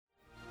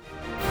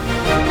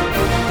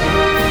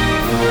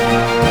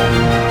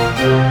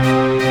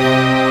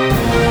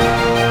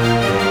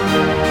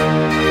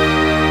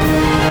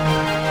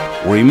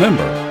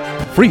Remember,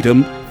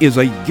 freedom is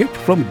a gift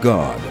from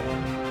God.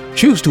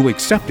 Choose to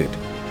accept it,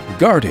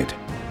 guard it,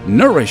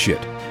 nourish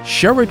it,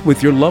 share it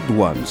with your loved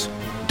ones.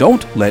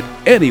 Don't let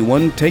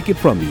anyone take it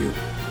from you.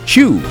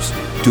 Choose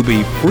to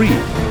be free.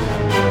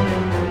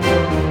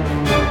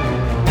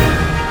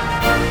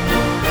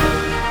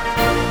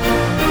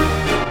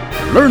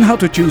 Learn how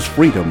to choose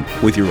freedom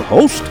with your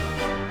host,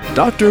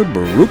 Dr.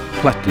 Baruch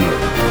Plattner.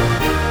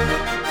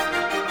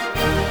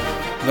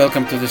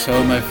 Welcome to the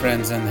show, my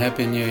friends, and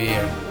Happy New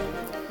Year.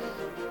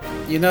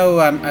 You know,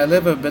 I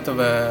live a bit of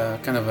a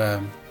kind of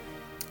a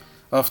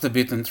off the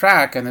beaten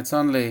track, and it's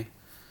only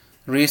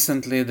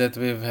recently that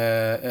we've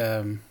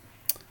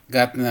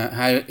gotten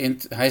a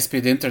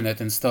high-speed internet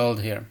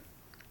installed here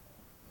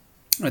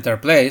at our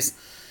place,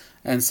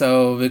 and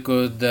so we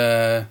could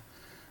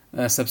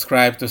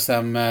subscribe to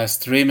some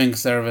streaming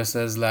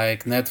services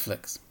like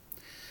Netflix.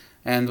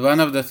 And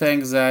one of the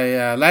things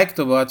I like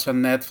to watch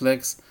on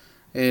Netflix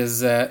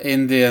is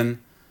Indian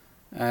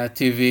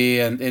TV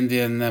and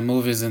Indian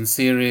movies and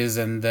series,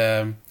 and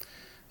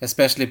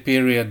especially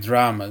period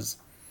dramas.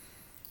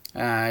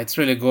 It's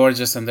really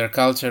gorgeous, and their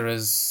culture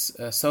is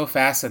so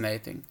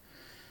fascinating.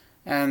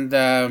 And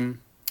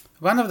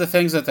one of the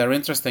things that are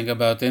interesting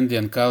about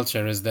Indian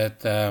culture is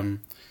that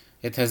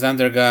it has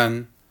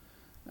undergone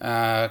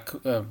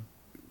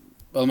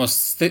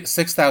almost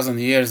 6,000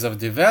 years of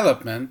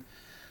development,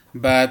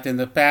 but in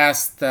the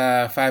past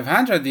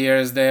 500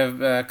 years they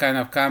have kind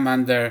of come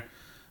under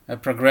a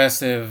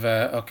progressive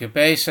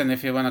occupation,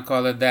 if you want to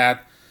call it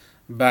that,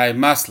 by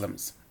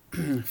Muslims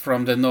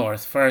from the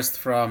north. First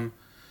from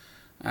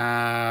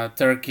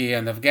Turkey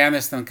and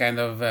Afghanistan, kind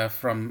of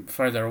from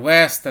further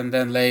west, and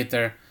then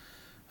later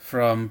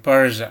from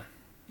Persia,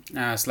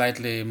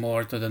 slightly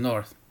more to the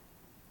north.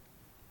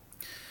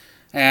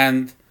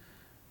 And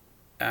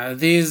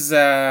these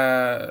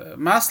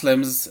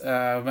Muslims,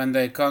 when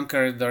they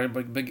conquered or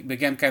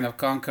began kind of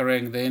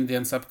conquering the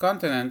Indian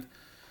subcontinent,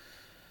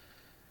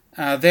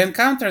 they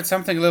encountered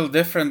something a little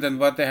different than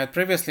what they had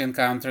previously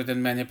encountered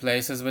in many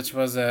places, which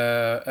was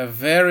a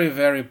very,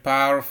 very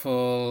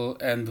powerful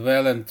and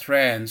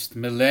well-entrenched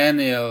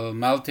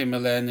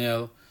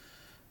multi-millennial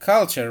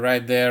culture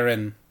right there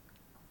in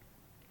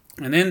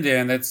India,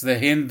 and it's the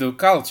Hindu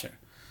culture,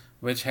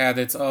 which had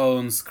its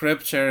own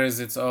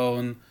scriptures, its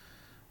own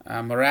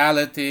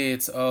morality,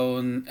 its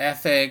own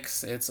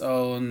ethics, its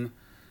own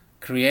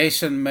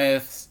creation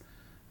myths,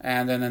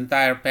 and an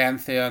entire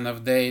pantheon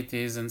of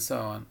deities and so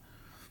on.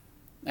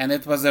 And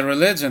it was a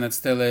religion, it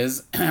still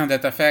is,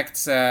 that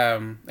affects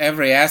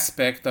every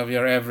aspect of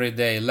your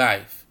everyday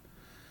life.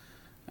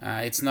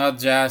 It's not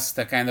just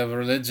a kind of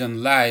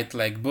religion light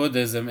like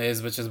Buddhism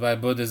is, which is why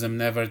Buddhism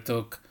never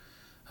took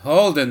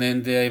hold in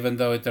India, even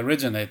though it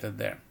originated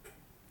there.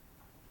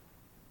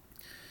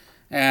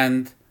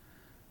 And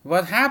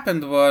what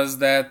happened was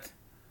that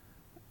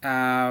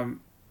the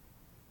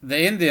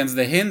Indians,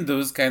 the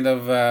Hindus, kind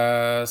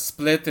of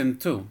split in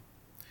two.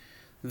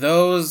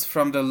 Those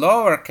from the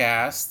lower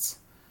castes,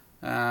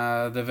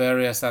 the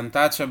various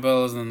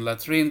untouchables and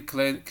latrine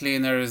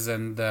cleaners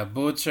and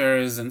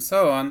butchers and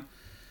so on,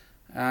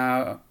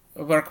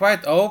 were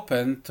quite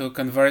open to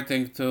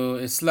converting to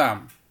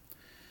Islam.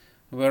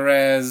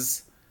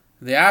 Whereas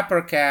the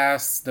upper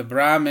castes, the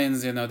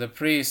Brahmins, the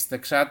priests, the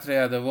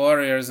Kshatriya, the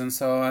warriors and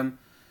so on,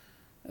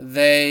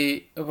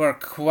 they were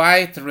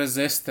quite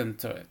resistant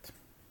to it.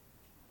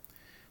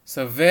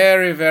 So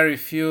very, very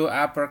few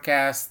upper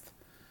caste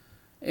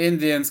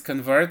Indians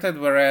converted,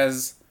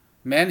 whereas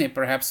many,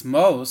 perhaps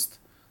most,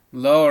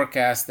 lower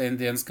caste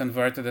Indians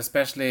converted,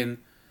 especially in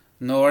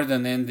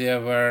northern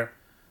India, where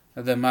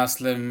the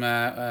Muslim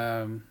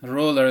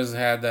rulers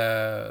had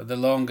the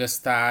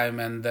longest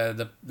time and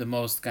the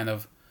most kind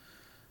of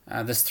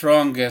the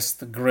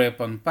strongest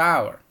grip on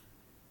power.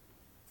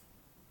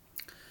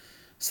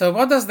 So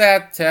what does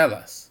that tell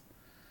us?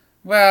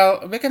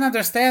 Well, we can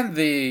understand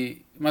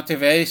the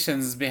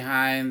motivations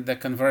behind the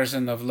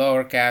conversion of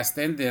lower caste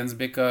Indians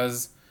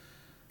because,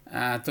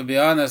 to be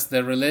honest,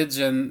 the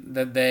religion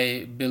that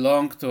they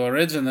belonged to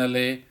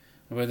originally,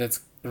 with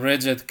its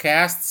rigid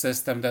caste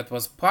system that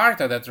was part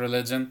of that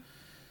religion,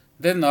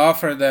 didn't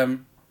offer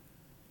them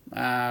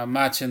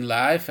much in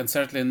life, and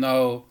certainly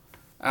no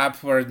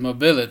upward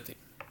mobility.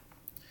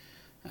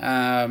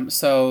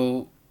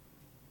 So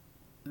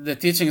the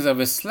teachings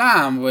of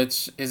Islam,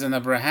 which is an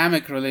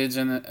Abrahamic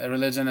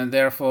religion and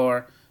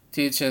therefore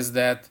teaches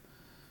that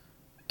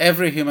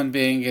every human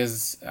being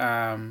is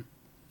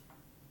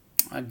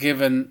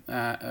given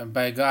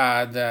by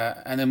God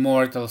an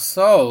immortal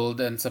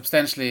soul, and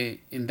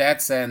substantially in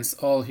that sense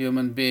all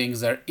human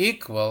beings are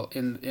equal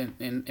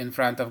in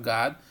front of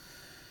God,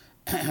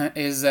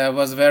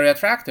 was very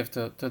attractive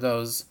to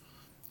those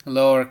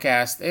lower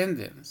caste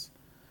Indians.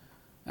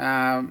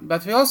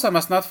 But we also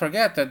must not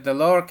forget that the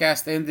lower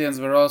caste Indians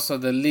were also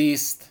the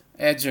least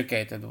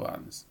educated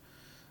ones.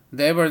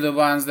 They were the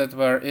ones that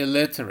were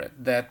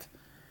illiterate, that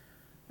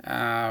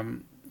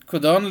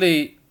could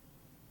only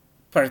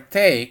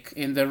partake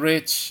in the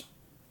rich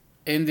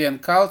Indian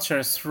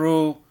culture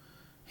through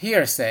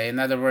hearsay. In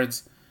other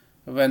words,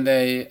 when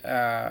they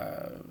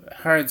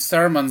heard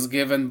sermons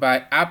given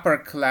by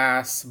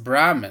upper-class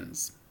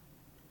Brahmins.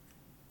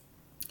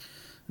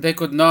 They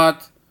could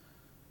not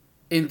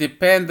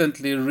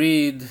independently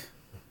read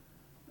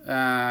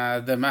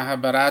the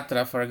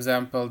Mahabharata, for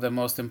example, the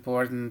most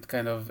important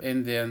kind of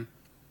Indian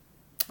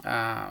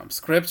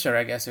scripture,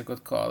 I guess you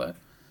could call it.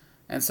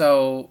 And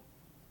so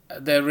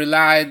they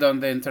relied on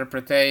the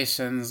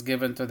interpretations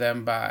given to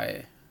them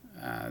by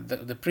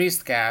the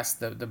priest caste,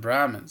 the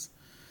Brahmins.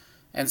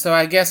 And so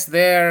I guess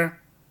they're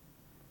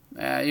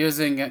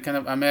using a kind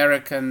of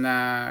American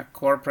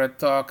corporate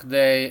talk,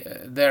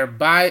 their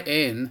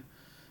buy-in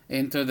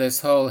into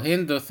this whole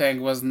Hindu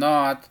thing was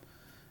not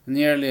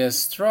nearly as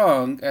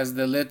strong as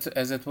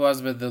it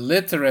was with the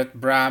literate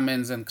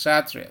Brahmins and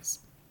Kshatriyas.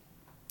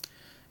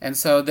 And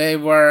so they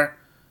were,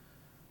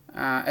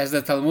 as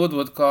the Talmud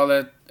would call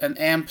it, an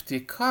empty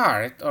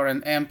cart or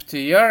an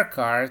emptier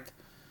cart,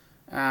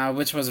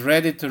 which was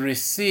ready to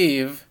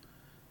receive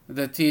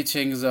the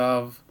teachings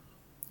of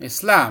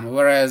Islam,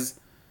 whereas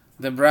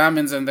the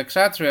Brahmins and the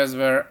Kshatriyas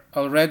were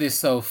already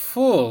so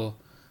full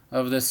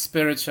of the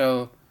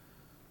spiritual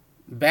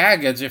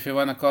baggage, if you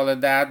want to call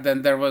it that,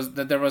 then there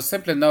was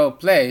simply no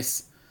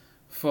place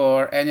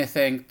for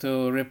anything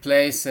to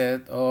replace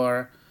it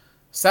or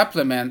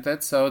supplement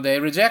it, so they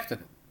rejected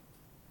it.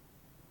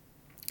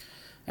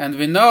 And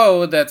we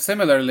know that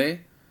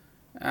similarly,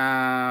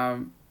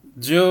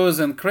 Jews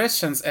and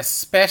Christians,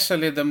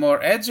 especially the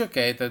more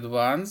educated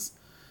ones,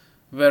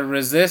 were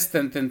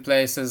resistant in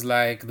places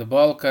like the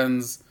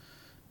Balkans,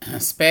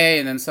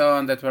 Spain, and so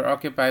on, that were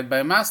occupied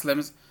by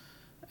Muslims.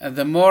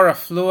 The more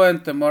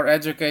affluent, the more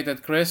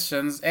educated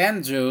Christians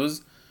and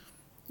Jews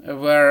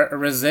were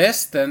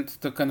resistant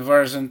to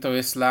conversion to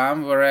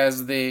Islam,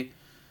 whereas the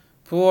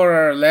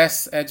poorer,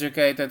 less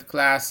educated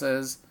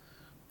classes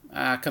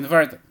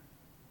converted.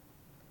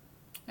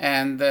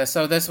 And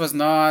so this was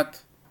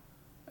not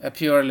a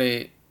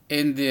purely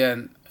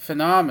Indian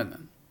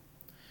phenomenon.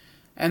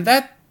 And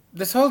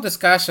this whole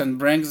discussion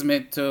brings me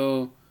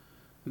to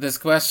this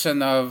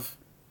question of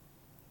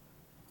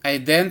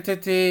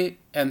identity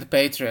and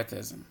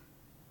patriotism.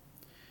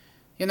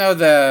 You know,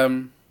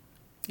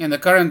 in the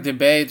current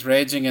debate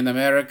raging in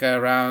America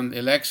around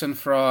election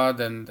fraud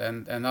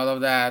and all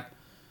of that,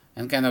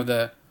 and kind of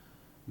the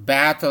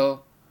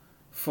battle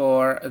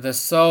for the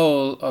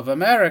soul of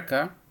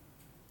America,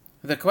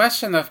 the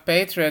question of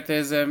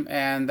patriotism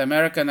and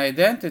American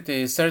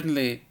identity is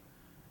certainly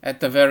at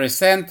the very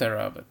center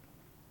of it.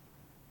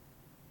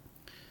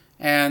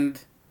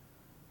 And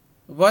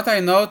what I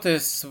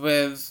notice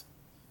with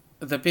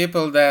the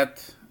people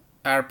that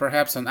are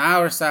perhaps on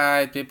our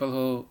side, people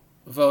who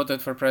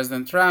voted for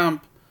President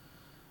Trump,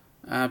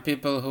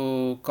 people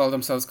who call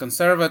themselves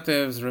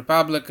conservatives,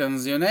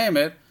 Republicans, you name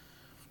it,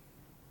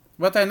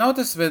 what I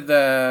notice with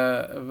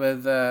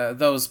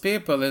those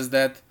people is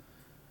that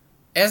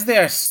as they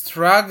are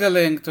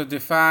struggling to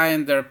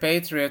define their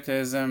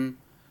patriotism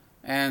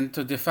and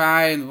to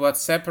define what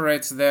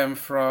separates them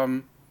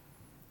from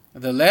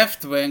the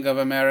left wing of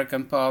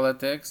American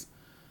politics,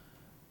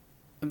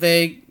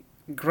 they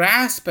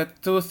grasp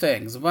at two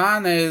things.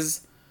 One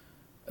is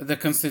the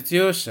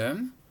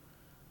Constitution,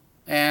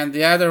 and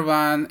the other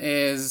one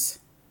is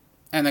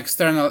an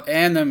external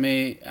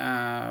enemy,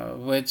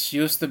 which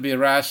used to be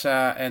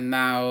Russia and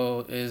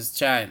now is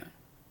China.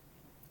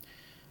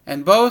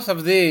 And both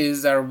of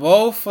these are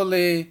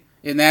woefully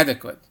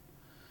inadequate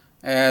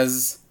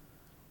as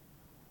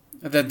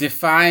the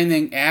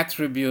defining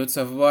attributes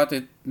of what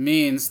it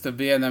means to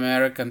be an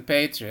American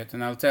patriot,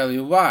 and I'll tell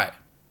you why.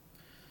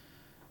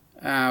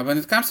 When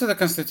it comes to the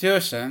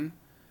Constitution,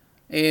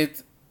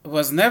 it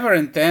was never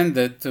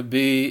intended to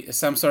be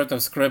some sort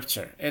of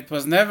scripture. It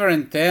was never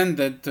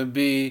intended to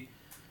be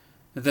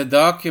the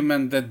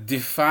document that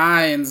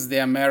defines the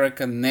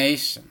American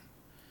nation,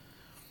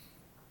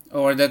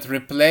 or that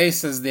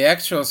replaces the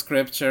actual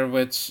scripture,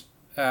 which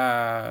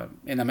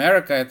in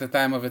America at the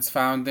time of its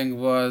founding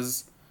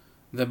was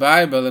the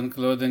Bible,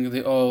 including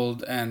the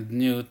Old and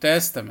New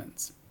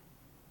Testaments.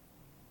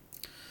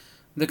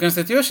 The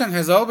Constitution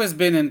has always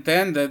been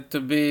intended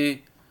to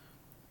be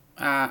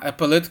a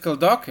political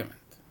document.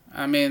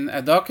 I mean,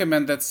 a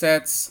document that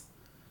sets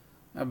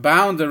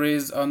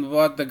boundaries on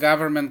what the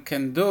government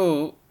can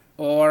do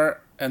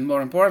or, and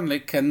more importantly,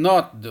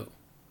 cannot do.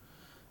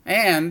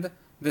 And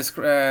this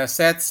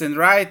sets in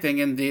writing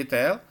in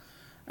detail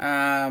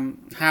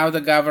how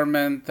the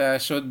government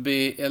should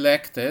be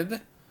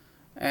elected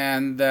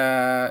and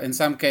in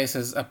some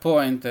cases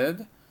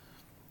appointed,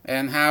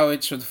 and how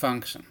it should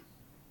function.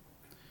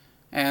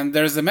 And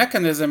there's a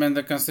mechanism in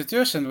the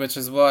Constitution, which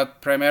is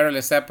what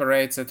primarily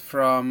separates it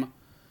from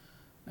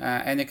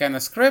any kind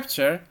of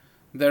scripture.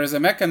 There is a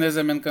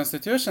mechanism in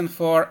Constitution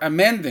for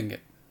amending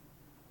it.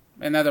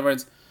 In other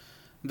words,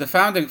 the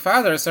Founding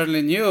Fathers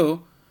certainly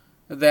knew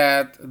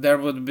that there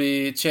would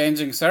be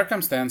changing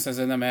circumstances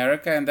in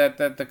America, and that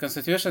the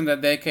Constitution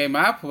that they came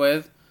up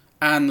with,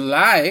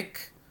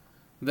 unlike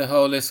the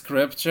Holy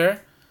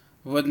Scripture,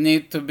 would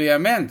need to be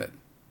amended.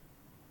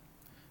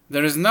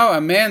 There is no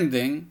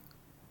amending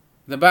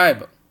the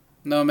Bible.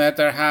 no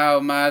matter how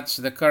much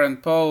the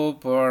current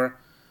Pope or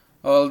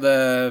all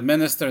the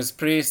ministers,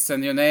 priests,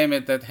 and you name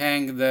it, that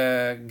hang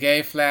the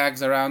gay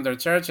flags around their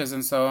churches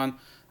and so on,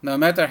 no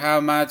matter how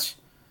much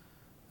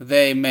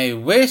they may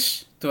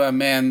wish to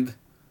amend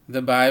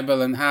the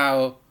Bible and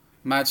how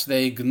much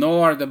they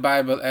ignore the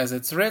Bible as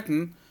it's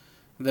written,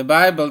 the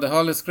Bible, the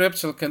Holy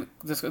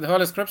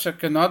Scripture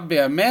cannot be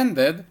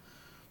amended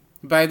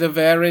by the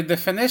very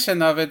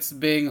definition of its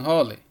being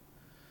holy.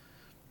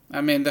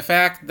 I mean, the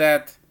fact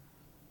that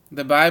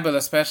the Bible,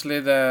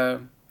 especially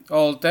the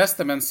Old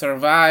Testament,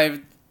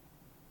 survived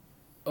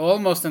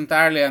almost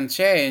entirely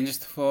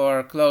unchanged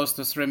for close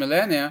to 3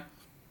 millennia,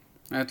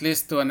 at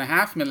least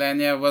 2.5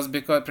 millennia, was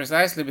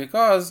precisely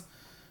because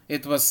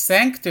it was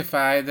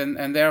sanctified,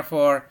 and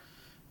therefore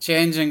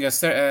changing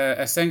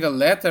a single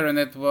letter in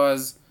it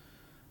was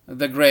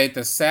the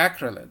greatest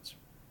sacrilege.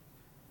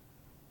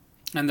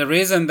 And the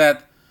reason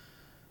that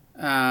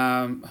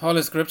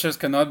Holy Scriptures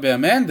cannot be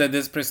amended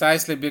is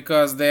precisely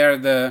because they are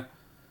the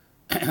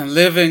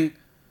living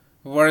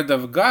Word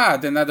of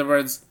God. In other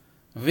words,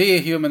 we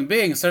human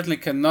beings certainly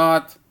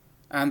cannot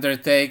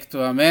undertake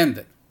to amend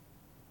it.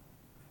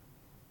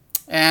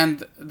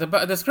 And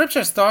the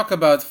Scriptures talk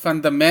about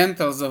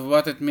fundamentals of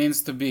what it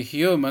means to be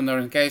human, or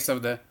in case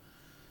of the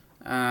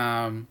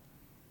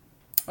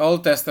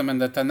Old Testament,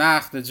 the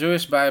Tanakh, the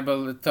Jewish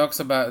Bible, it talks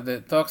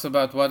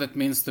about what it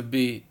means to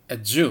be a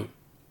Jew.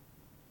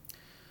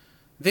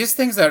 These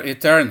things are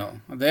eternal.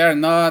 They are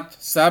not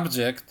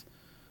subject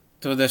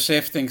to the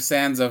shifting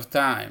sands of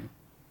time.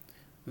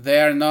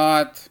 They are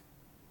not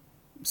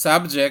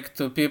subject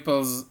to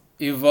people's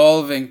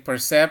evolving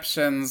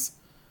perceptions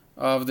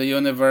of the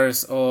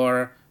universe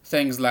or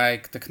things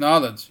like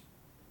technology.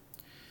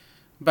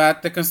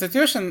 But the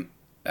Constitution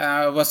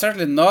was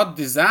certainly not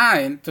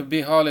designed to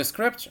be Holy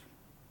Scripture.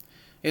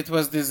 It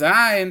was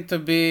designed to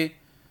be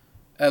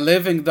a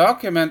living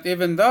document,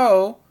 even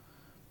though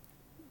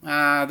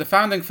the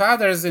Founding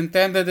Fathers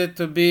intended it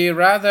to be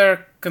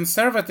rather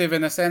conservative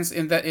in a sense,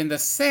 in the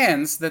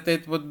sense that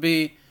it would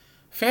be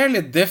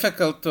fairly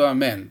difficult to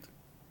amend.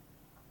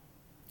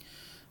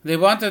 They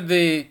wanted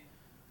the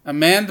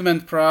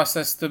amendment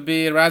process to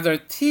be rather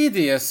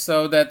tedious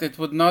so that it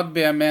would not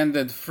be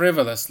amended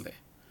frivolously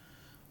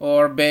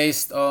or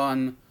based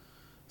on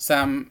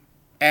some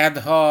ad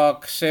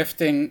hoc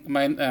shifting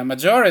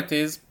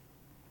majorities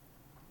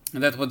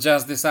that would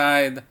just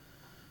decide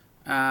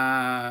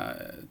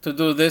to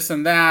do this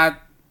and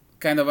that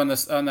kind of on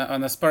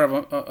a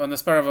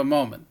spur of a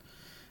moment.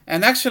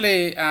 And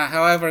actually,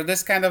 however,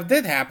 this kind of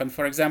did happen,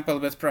 for example,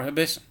 with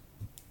prohibition.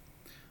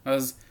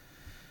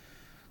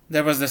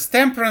 There was this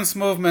temperance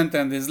movement,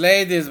 and these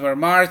ladies were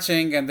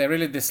marching, and they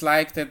really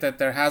disliked it that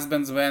their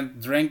husbands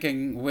went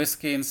drinking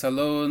whiskey in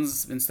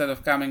saloons instead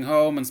of coming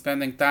home and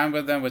spending time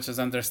with them, which is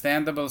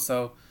understandable.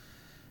 So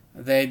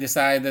they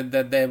decided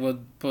that they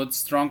would put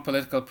strong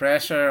political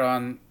pressure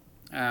on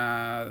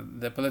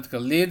the political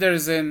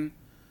leaders in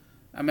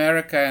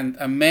America and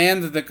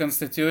amend the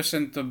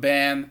Constitution to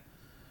ban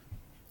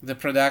the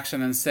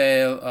production and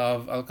sale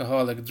of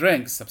alcoholic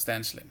drinks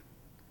substantially.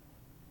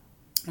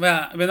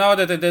 Well, we know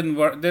that it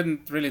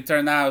didn't really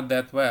turn out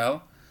that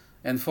well.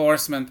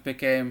 Enforcement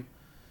became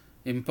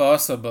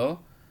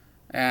impossible,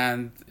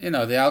 and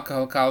the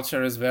alcohol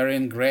culture is very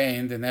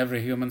ingrained in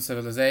every human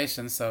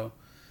civilization, so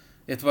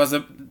it was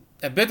a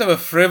bit of a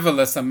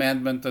frivolous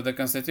amendment to the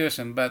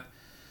Constitution. But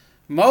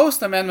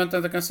most amendments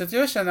to the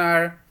Constitution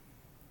are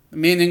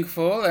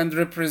meaningful and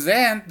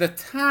represent the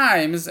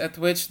times at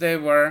which they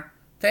were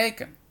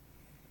taken.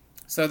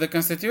 So the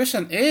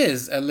Constitution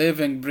is a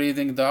living,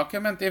 breathing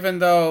document, even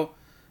though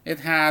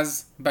it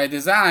has, by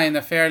design,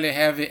 a fairly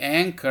heavy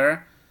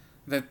anchor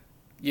that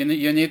you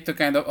need to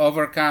kind of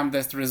overcome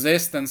this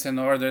resistance in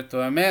order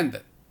to amend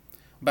it.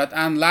 But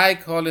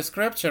unlike Holy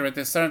Scripture, it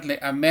is certainly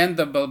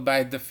amendable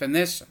by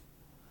definition.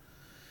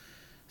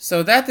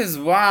 So that is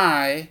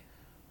why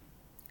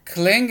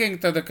clinging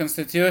to the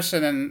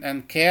Constitution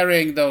and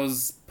carrying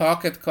those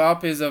pocket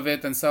copies of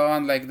it and so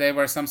on, like they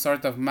were some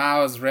sort of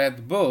Mao's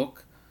red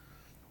book,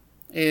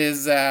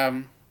 is,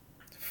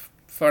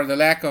 for the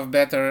lack of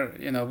better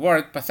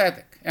word,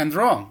 pathetic and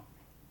wrong.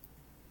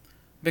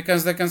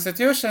 Because the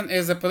Constitution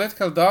is a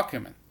political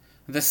document,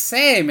 the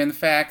same, in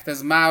fact,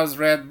 as Mao's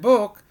red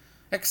book,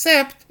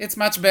 except it's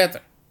much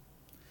better.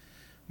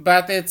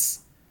 But its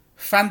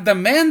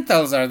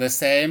fundamentals are the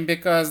same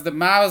because the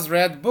Mao's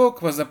red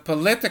book was a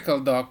political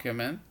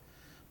document,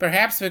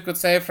 perhaps we could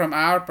say from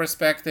our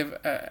perspective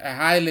a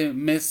highly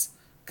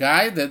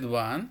misguided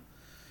one,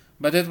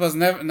 but it was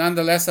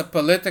nonetheless a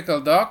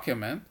political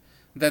document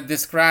that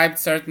described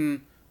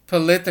certain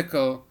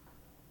political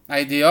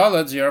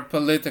ideology or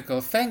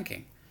political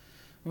thinking.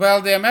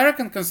 Well, the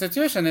American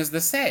Constitution is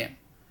the same.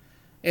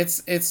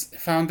 It's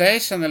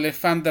foundationally,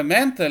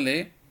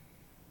 fundamentally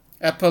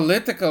a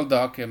political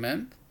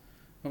document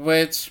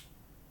which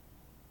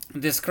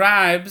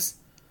describes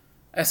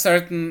a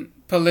certain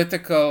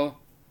political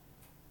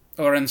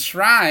or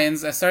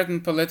enshrines a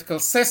certain political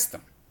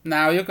system.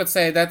 Now, you could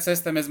say that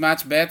system is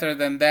much better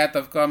than that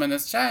of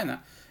communist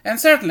China, and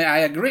certainly I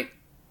agree.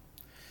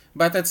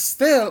 but it's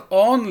still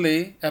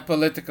only a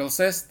political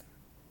system.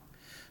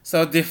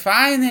 So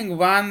defining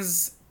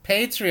one's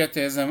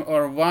patriotism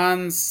or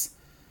one's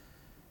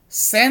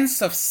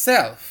sense of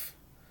self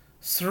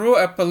through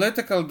a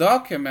political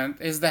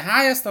document is the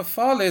highest of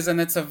follies,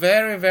 and it's a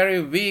very,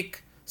 very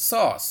weak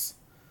sauce.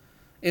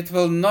 It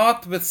will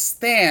not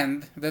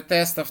withstand the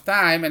test of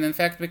time, and in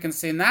fact we can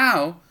see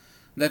now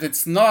that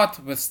it's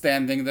not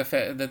withstanding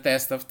the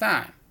test of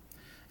time.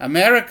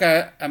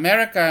 America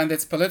and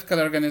its political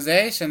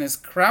organization is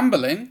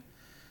crumbling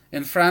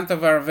in front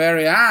of our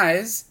very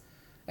eyes,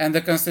 and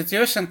the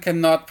Constitution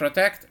cannot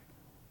protect it.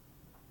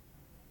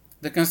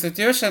 The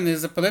Constitution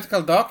is a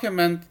political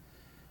document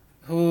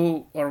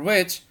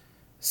which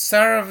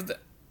served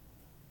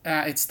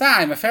its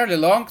time, a fairly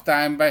long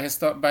time by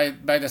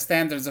the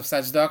standards of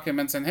such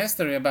documents in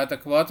history, about a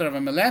quarter of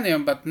a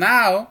millennium, but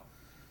now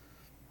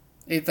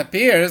it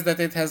appears that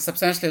it has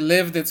substantially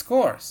lived its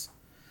course.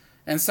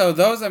 And so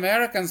those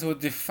Americans who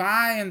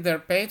define their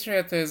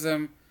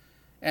patriotism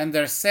and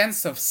their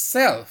sense of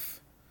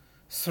self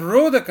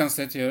through the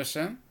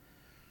Constitution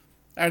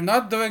are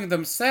not doing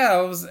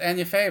themselves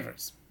any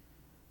favors.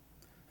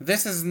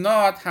 This is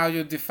not how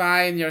you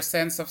define your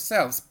sense of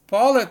self.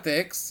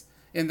 Politics,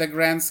 in the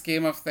grand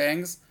scheme of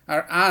things,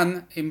 are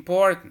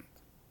unimportant.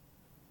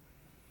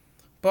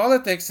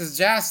 Politics is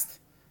just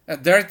a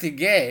dirty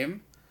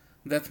game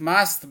that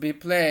must be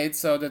played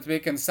so that we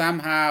can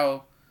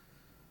somehow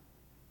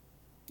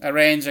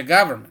arrange a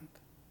government.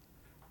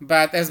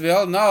 But as we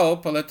all know,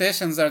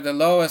 politicians are the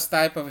lowest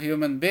type of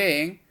human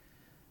being,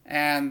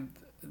 and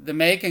the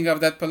making of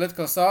that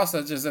political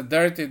sausage is a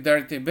dirty,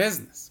 dirty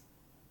business.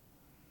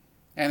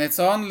 And it's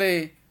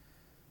only,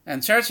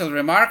 and Churchill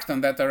remarked on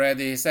that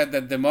already, he said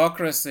that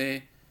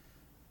democracy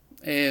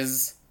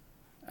is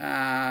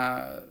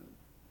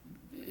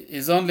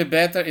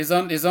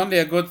only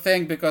a good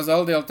thing because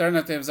all the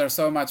alternatives are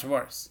so much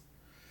worse.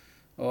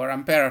 Or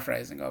I'm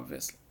paraphrasing,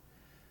 obviously.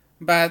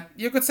 But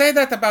you could say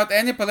that about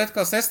any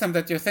political system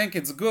that you think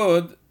it's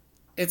good.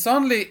 It's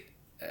only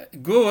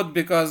good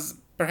because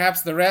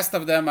perhaps the rest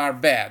of them are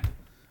bad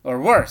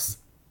or worse.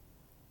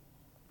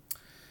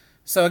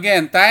 So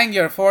again, tying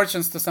your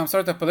fortunes to some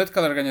sort of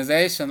political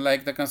organization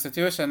like the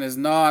Constitution is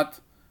not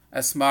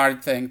a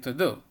smart thing to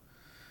do.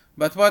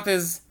 But what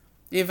is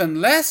even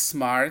less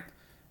smart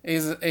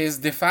is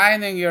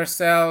defining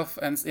yourself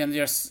and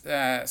your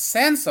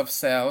sense of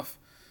self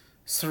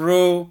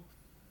through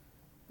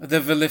the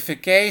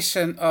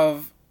vilification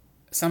of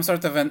some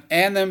sort of an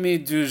enemy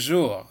du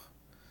jour.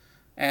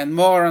 And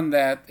more on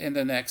that in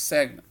the next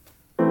segment.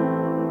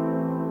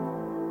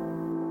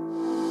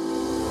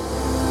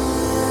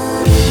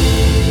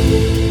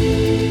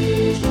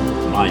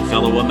 My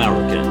fellow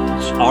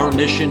Americans, our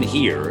mission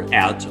here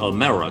at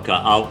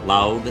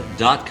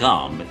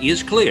AmericaOutloud.com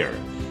is clear.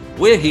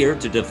 We're here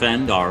to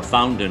defend our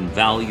founding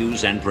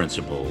values and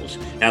principles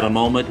at a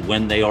moment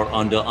when they are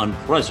under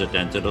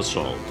unprecedented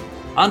assault,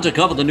 and to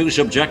cover the news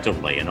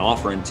objectively and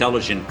offer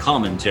intelligent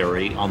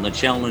commentary on the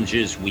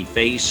challenges we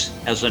face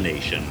as a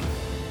nation.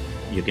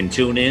 You can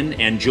tune in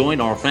and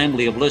join our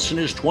family of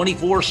listeners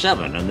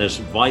 24/7 in this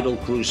vital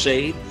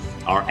crusade.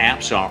 Our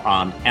apps are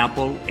on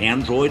Apple,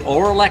 Android,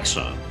 or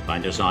Alexa.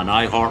 Find us on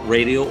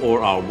iHeartRadio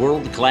or our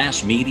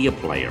world-class media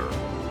player.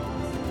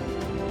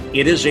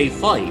 It is a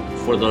fight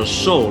for the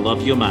soul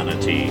of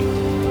humanity.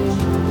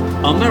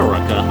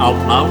 America Out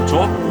Loud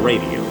Talk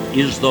Radio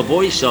is the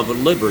voice of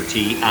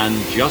liberty and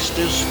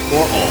justice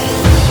for all.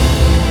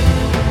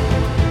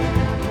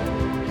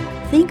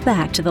 Think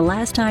back to the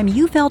last time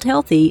you felt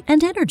healthy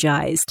and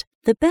energized.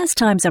 The best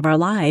times of our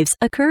lives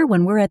occur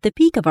when we're at the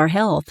peak of our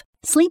health,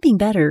 sleeping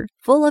better,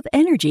 full of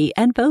energy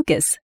and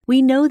focus. We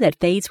know that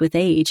fades with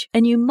age,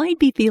 and you might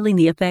be feeling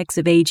the effects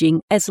of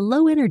aging as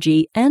low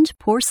energy and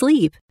poor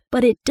sleep.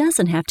 But it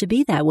doesn't have to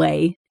be that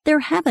way. There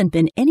haven't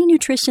been any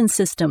nutrition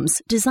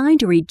systems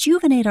designed to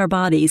rejuvenate our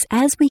bodies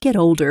as we get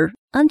older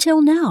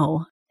until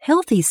now.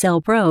 Healthy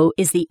Cell Pro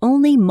is the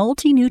only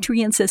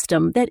multi-nutrient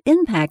system that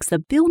impacts the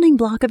building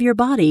block of your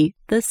body,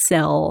 the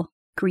cell.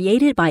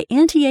 Created by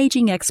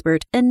anti-aging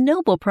expert and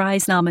Nobel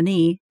Prize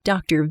nominee,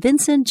 Dr.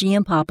 Vincent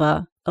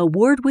Giampapa.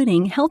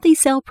 Award-winning Healthy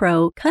Cell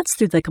Pro cuts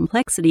through the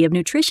complexity of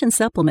nutrition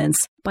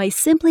supplements by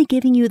simply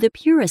giving you the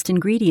purest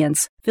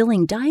ingredients,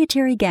 filling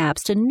dietary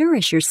gaps to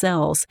nourish your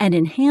cells and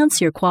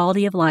enhance your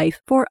quality of life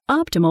for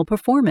optimal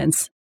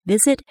performance.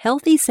 Visit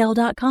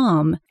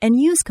healthycell.com and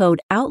use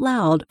code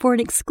OUTLOUD for an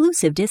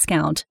exclusive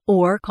discount,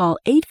 or call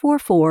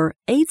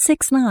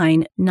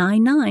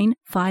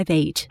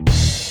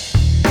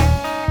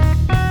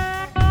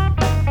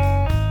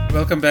 844-869-9958.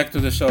 Welcome back to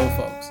the show,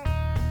 folks.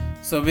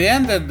 So we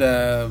ended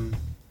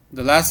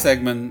the last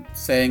segment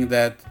saying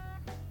that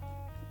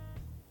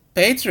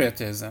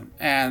patriotism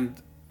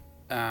and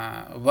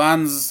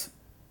one's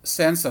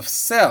sense of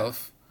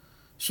self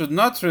should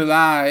not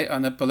rely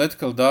on a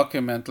political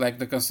document like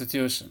the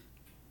Constitution.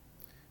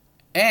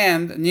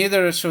 And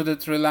neither should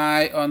it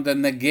rely on the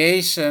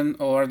negation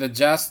or the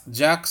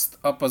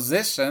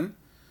juxtaposition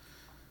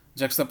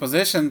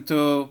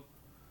to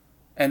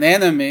an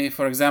enemy,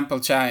 for example,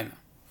 China.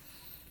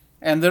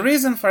 And the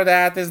reason for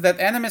that is that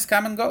enemies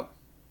come and go.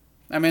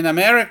 I mean,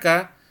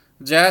 America,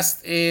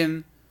 just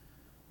in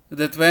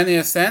the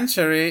 20th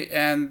century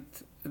and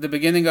the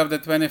beginning of the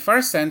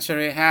 21st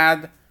century,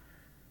 had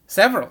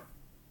several.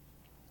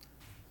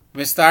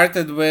 We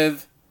started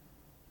with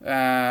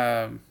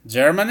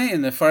Germany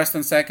in the First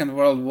and Second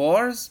World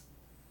Wars.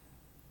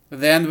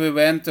 Then we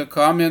went to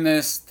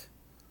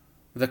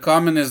the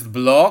communist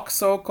bloc,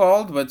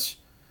 so-called, which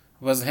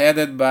was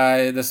headed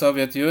by the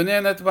Soviet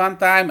Union at one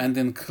time and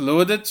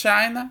included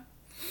China.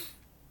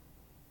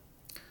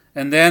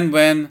 And then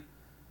when,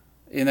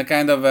 in a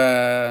kind of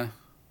a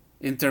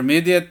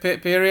intermediate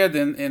period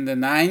in the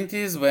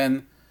 90s,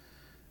 when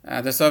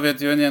the Soviet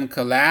Union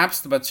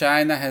collapsed, but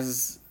China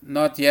has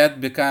not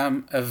yet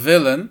become a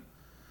villain,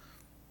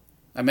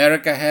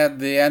 America had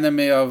the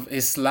enemy of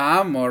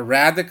Islam, or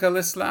radical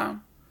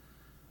Islam.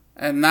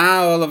 And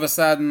now, all of a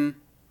sudden,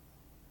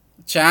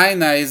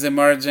 China is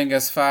emerging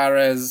as far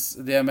as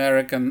the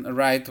American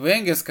right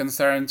wing is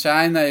concerned.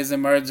 China is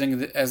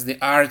emerging as the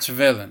arch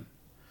villain.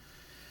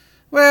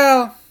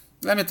 Well,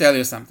 let me tell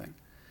you something.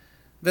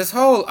 This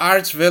whole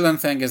arch villain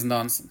thing is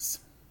nonsense.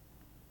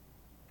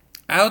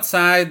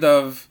 Outside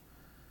of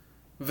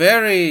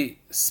very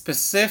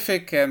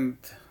specific and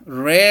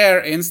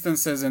rare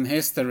instances in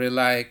history,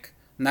 like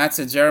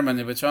Nazi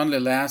Germany, which only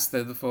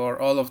lasted for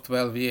all of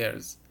 12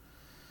 years.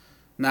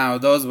 Now,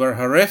 those were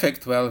horrific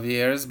 12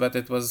 years, but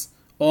it was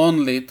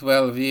only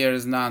 12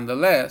 years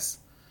nonetheless.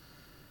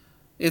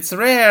 It's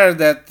rare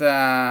that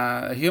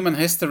human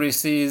history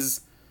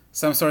sees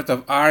some sort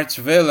of arch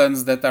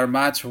villains that are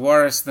much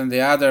worse than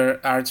the other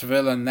arch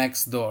villain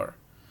next door.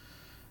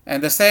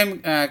 And the same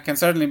can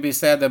certainly be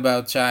said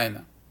about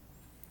China.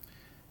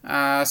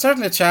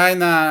 Certainly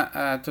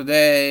China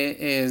today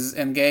is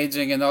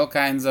engaging in all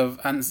kinds of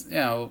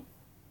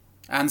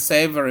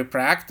unsavory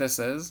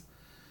practices,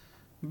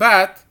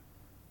 but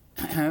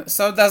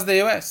so does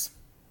the US.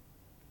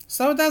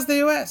 So does the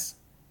US.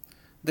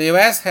 The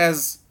US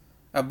has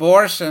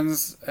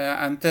abortions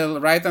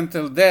right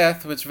until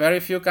death, which very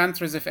few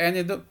countries, if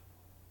any, do.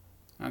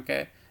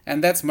 Okay,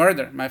 and that's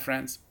murder, my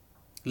friends.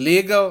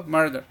 Legal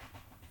murder.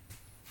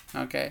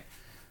 Okay,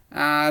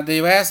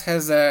 the US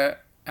has a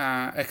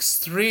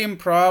extreme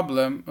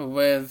problem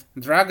with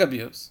drug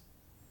abuse.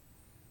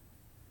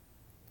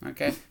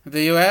 Okay,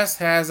 the US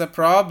has a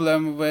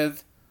problem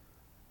with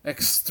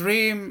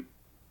extreme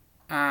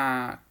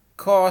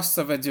costs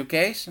of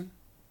education,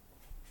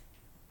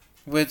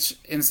 which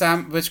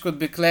could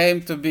be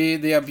claimed to be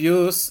the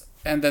abuse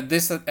and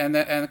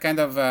the kind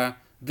of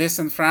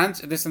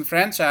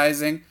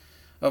disenfranchising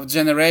of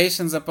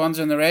generations upon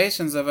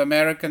generations of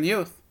American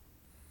youth.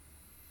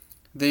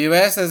 The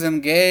U.S. is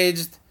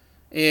engaged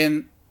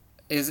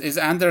is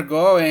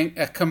undergoing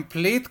a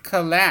complete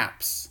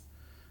collapse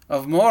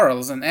of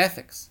morals and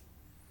ethics.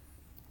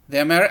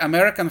 The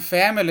American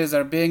families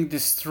are being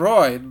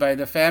destroyed by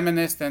the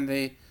feminist and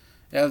the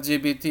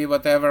LGBT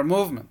whatever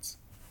movements.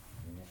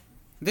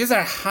 These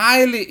are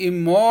highly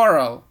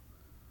immoral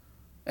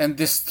and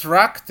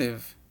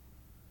destructive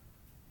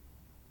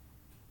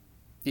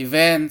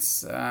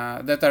events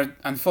that are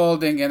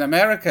unfolding in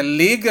America,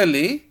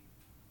 legally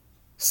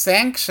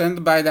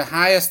sanctioned by the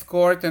highest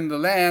court in the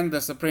land,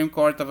 the Supreme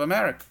Court of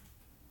America.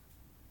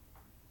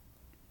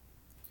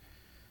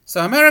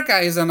 So America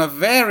is on a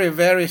very,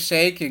 very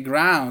shaky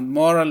ground,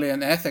 morally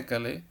and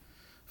ethically,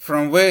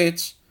 from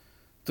which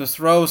to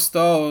throw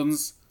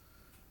stones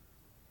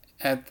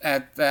at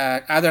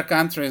other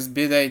countries,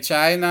 be they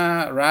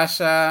China,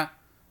 Russia,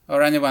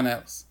 or anyone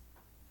else.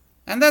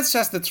 And that's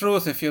just the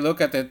truth if you look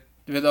at it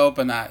with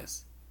open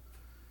eyes.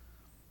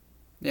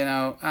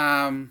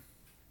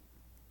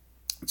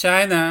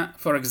 China,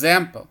 for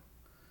example,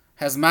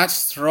 has much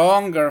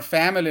stronger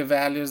family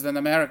values than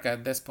America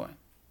at this point,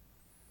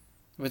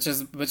 which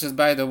is,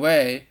 by the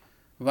way,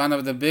 one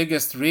of the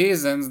biggest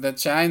reasons that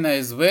China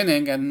is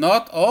winning, and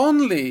not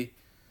only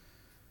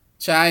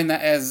China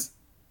as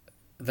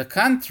the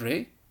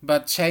country,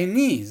 but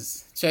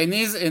Chinese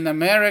in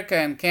America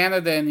and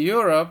Canada and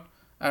Europe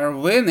are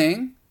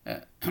winning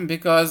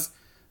because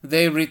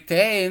they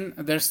retain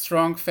their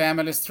strong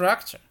family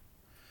structure,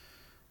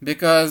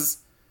 because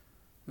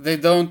they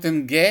don't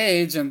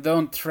engage and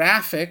don't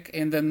traffic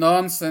in the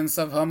nonsense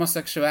of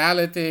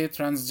homosexuality,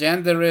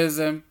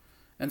 transgenderism,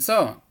 and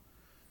so on.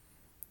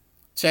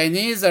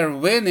 Chinese are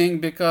winning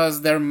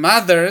because their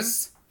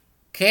mothers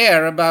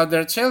care about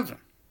their children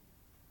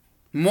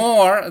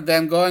more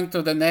than going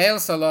to the nail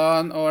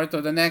salon or to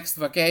the next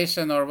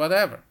vacation or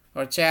whatever,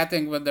 or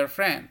chatting with their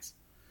friends.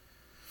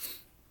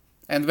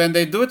 And when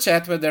they do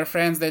chat with their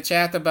friends, they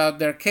chat about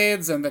their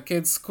kids and the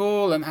kids'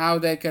 school and how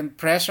they can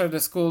pressure the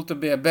school to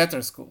be a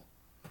better school.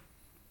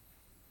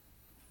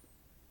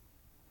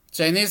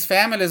 Chinese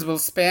families will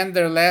spend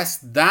their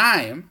last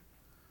dime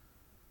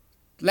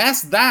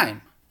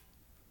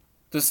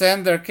to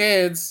send their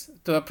kids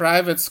to a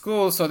private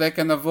school so they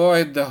can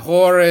avoid the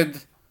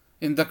horrid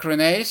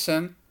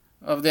indoctrination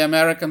of the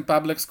American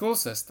public school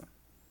system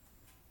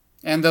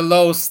and the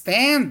low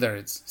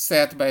standards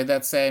set by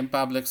that same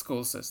public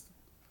school system.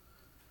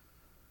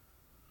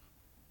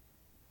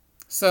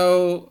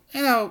 So,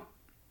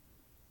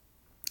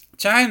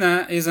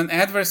 China is an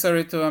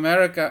adversary to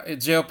America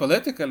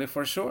geopolitically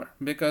for sure,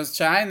 because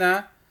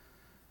China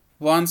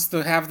wants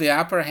to have the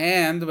upper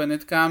hand when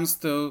it comes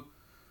to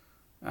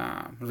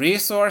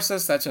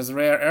resources such as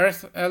rare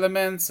earth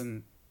elements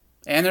and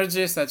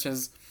energy such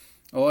as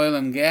oil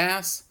and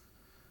gas,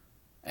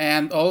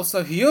 and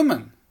also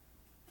human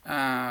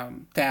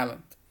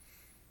talent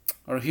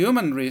or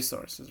human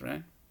resources,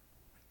 right?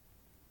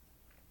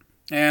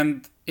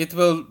 And it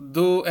will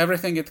do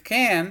everything it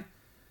can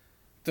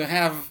to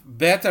have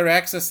better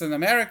access in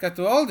America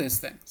to all these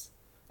things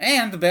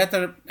and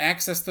better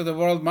access to the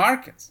world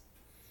markets.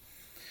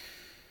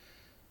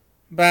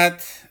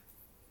 But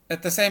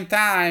at the same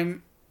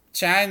time,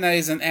 China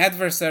is an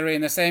adversary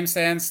in the same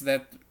sense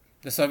that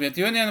the Soviet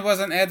Union was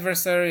an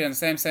adversary, in the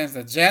same sense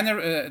that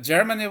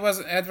Germany was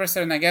an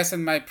adversary. And I guess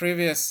in my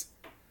previous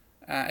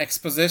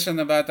exposition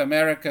about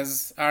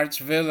America's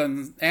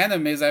arch-villain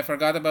enemies, I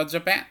forgot about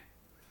Japan,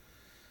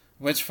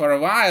 which for a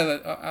while,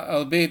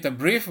 albeit a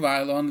brief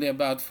while, only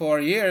about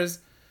 4 years,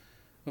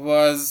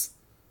 was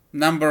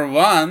number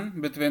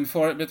one between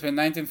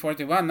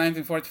 1941 and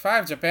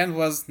 1945. Japan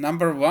was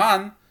number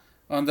one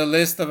on the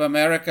list of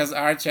America's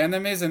arch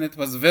enemies, and it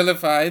was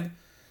vilified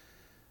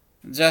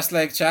just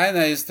like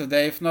China is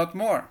today, if not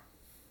more.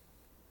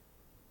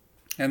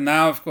 And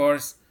now, of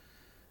course,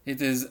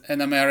 it is an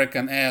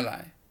American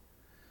ally.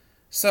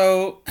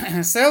 So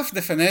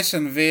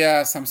self-definition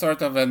via some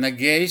sort of a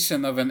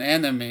negation of an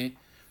enemy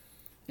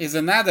is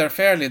another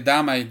fairly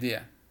dumb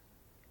idea.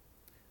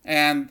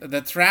 And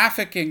the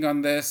trafficking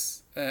on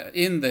this,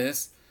 in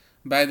this,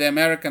 by the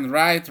American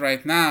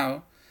right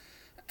now,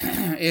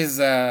 is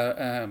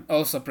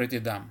also pretty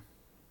dumb.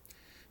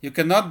 You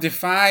cannot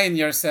define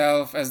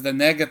yourself as the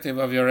negative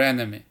of your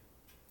enemy.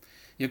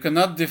 You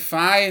cannot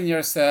define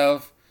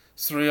yourself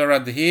through your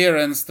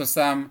adherence to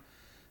some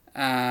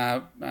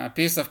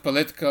piece of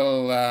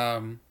political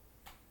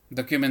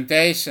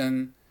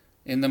documentation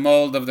in the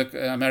mold of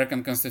the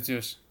American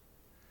Constitution.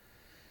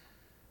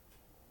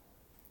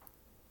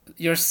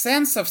 Your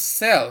sense of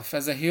self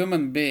as a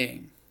human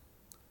being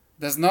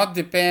does not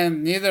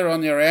depend neither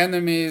on your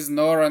enemies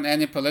nor on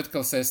any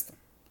political system.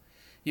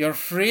 Your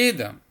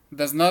freedom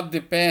does not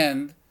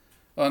depend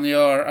on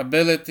your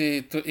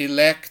ability to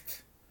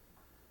elect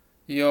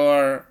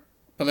your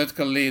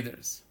political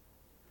leaders.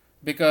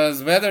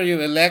 Because whether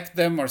you elect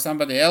them or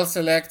somebody else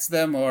elects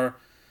them or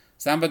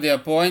somebody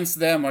appoints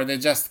them or they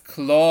just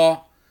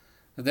claw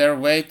their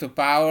way to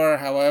power,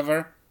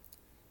 however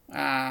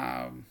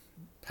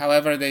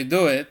they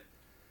do it,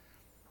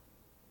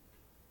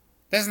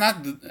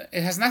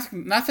 it has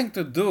nothing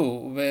to do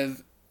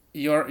with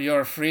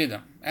your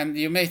freedom. And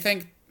you may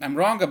think I'm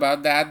wrong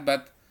about that,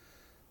 but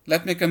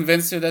let me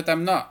convince you that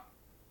I'm not.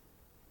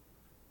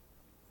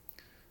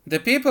 The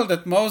people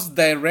that most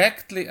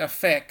directly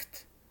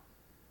affect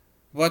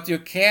what you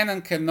can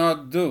and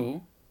cannot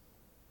do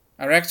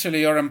are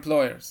actually your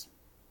employers.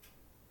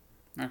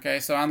 Okay,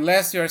 so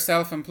unless you're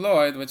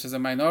self-employed, which is a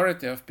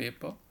minority of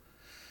people,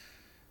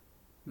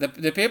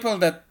 the people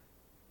that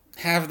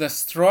have the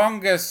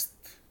strongest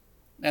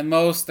and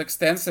most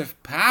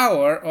extensive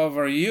power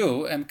over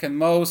you and can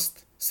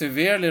most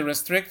severely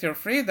restrict your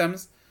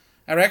freedoms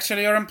are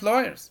actually your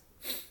employers.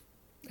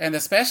 And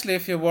especially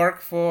if you work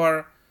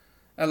for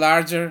a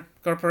larger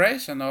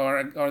corporation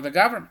or the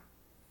government.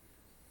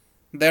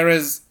 There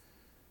is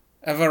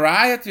a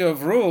variety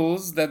of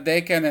rules that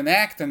they can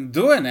enact and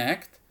do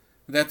enact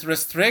that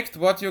restrict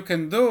what you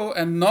can do,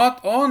 and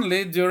not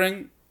only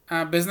during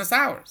business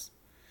hours.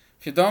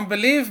 If you don't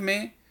believe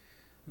me,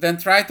 then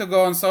try to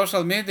go on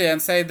social media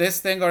and say this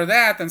thing or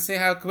that and see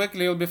how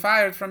quickly you'll be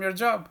fired from your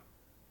job.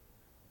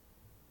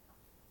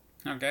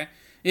 Okay?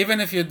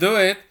 Even if you do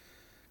it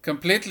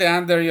completely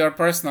under your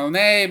personal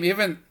name,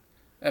 even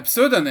a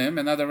pseudonym,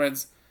 in other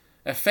words,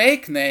 a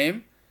fake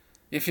name,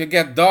 if you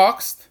get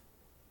doxxed,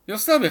 you'll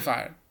still be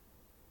fired.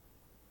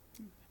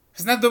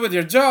 It's not to do with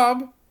your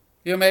job.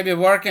 You may be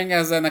working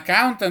as an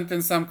accountant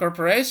in some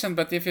corporation,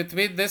 but if you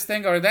tweet this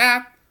thing or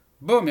that,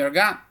 boom, you're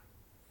gone.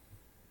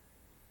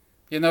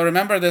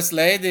 Remember this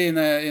lady in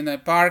a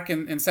park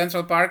in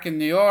Central Park in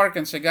New York,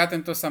 and she got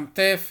into some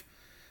tiff,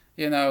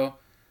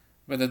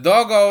 with a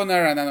dog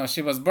owner, and I know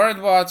she was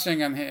bird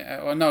watching, and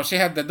she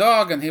had the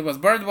dog and he was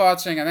bird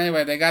watching, and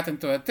anyway, they got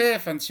into a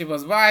tiff, and she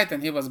was white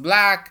and he was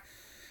black,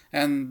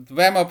 and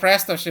whammo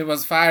presto, she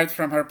was fired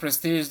from her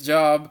prestige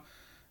job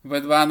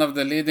with one of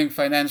the leading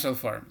financial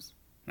firms,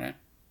 right?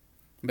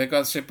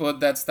 Because she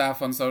put that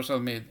stuff on social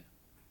media.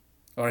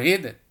 Or he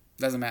did,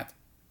 doesn't matter.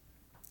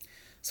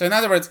 So in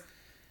other words,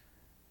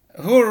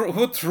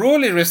 who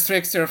truly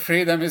restricts your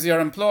freedom is your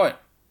employer.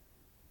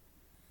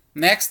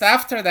 Next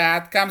after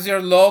that comes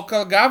your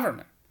local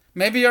government.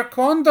 Maybe your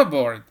condo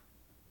board,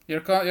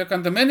 your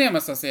condominium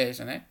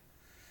association,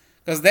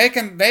 Because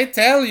they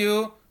tell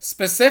you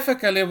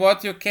specifically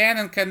what you can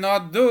and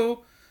cannot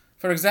do,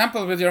 for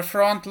example, with your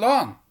front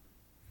lawn.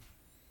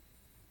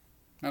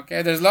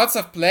 Okay, there's lots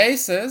of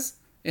places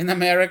in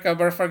America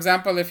where, for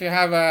example, if you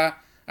have a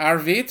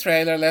RV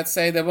trailer, let's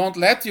say, they won't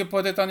let you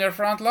put it on your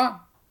front lawn.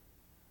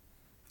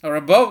 or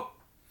a boat.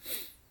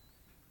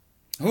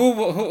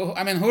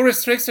 Who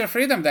restricts your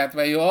freedom that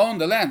way? You own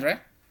the land, right?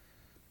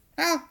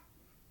 Well,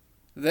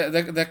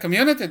 the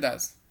community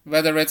does.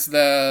 Whether it's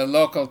the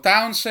local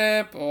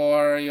township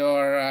or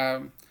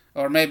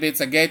or maybe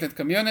it's a gated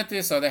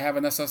community, so they have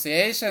an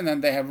association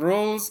and they have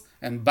rules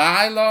and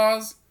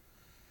bylaws.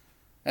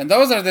 And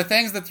those are the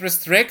things that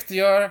restrict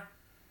your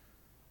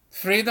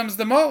freedoms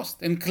the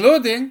most,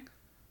 including,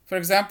 for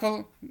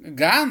example,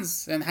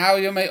 guns and how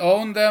you may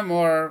own them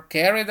or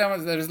carry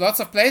them. There's lots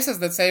of places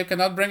that say you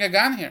cannot bring a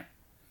gun here.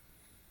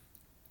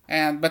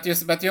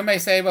 But you may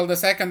say, well, the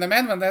Second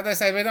Amendment, that they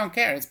say we don't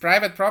care. It's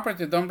private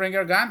property. Don't bring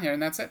your gun here,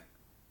 and that's it.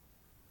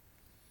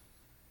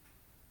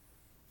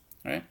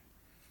 Right?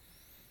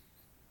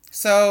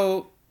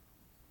 So,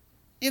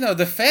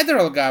 the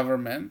federal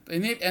government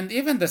and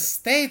even the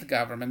state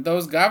government,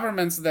 those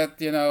governments that,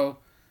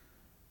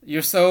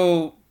 you're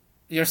so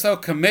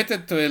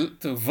committed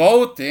to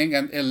voting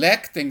and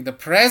electing the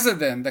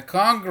president, the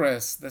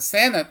Congress, the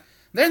Senate,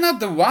 they're not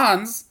the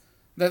ones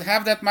that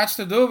have that much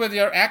to do with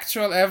your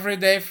actual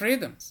everyday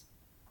freedoms.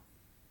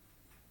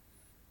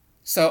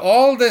 So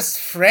all this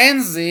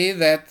frenzy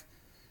that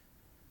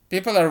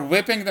people are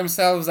whipping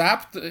themselves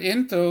up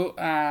into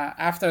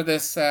after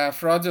this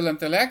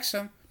fraudulent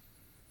election,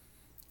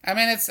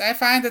 I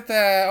find it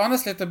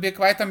honestly to be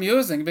quite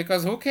amusing,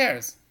 because who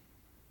cares?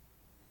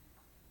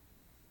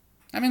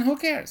 Who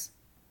cares?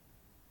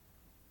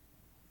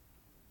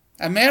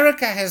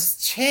 America has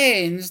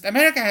changed.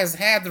 America has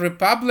had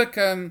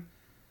Republican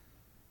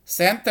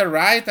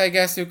center-right, I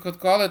guess you could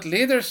call it,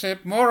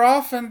 leadership more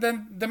often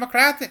than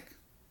Democratic.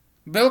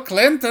 Bill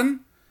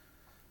Clinton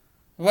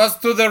was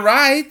to the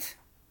right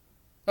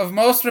of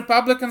most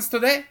Republicans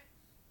today.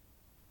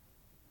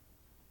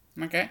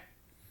 Okay?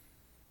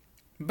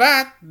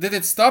 But did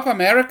it stop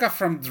America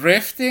from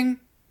drifting?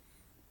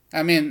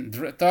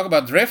 Talk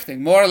about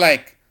drifting, more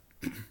like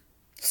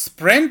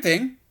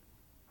sprinting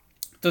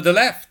to the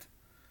left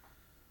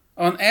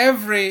on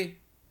every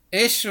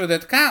issue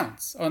that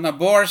counts, on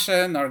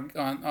abortion or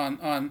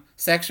on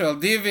sexual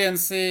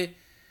deviancy,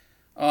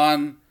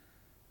 on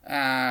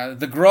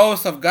the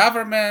growth of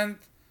government,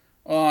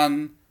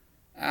 on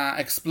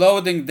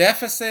exploding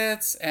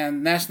deficits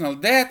and national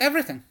debt,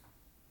 everything.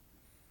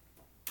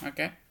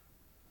 Okay?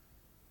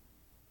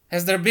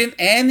 Has there been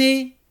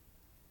any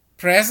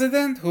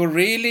president who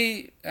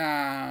really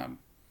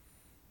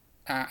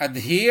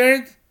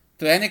adhered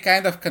to any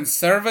kind of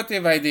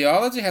conservative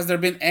ideology? Has there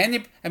been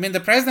any? The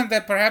president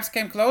that perhaps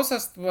came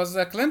closest was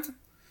Clinton.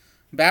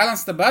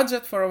 Balanced the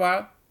budget for a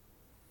while.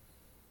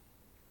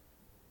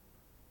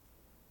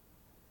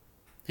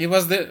 He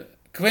was the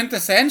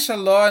quintessential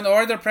law and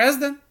order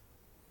president.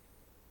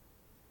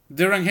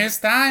 During his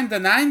time, the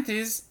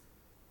 90s,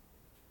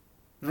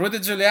 Rudy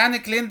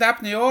Giuliani cleaned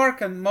up New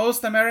York, and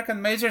most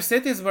American major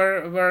cities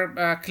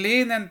were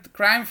clean and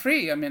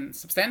crime-free,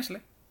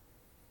 substantially.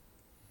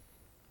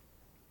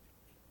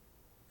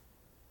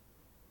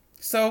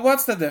 So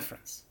what's the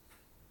difference?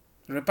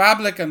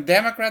 Republican,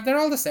 Democrat, they're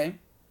all the same.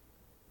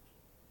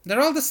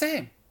 They're all the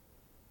same.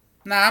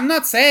 Now, I'm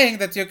not saying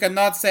that you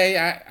cannot say,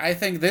 I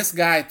think this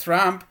guy,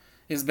 Trump,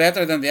 is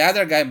better than the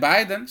other guy,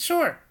 Biden.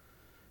 Sure.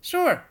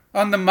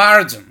 On the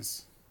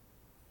margins.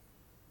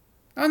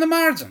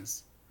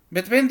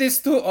 Between these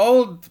two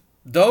old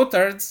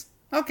dotards,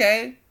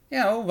 okay,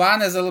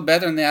 one is a little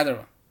better than the other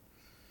one.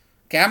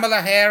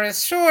 Kamala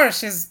Harris, sure,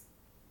 she's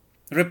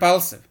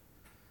repulsive.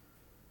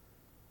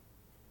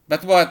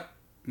 But what,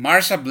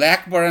 Marsha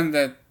Blackburn,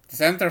 the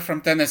senator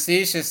from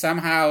Tennessee, she's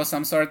somehow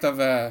some sort of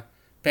a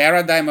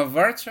paradigm of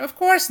virtue? Of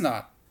course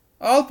not.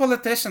 All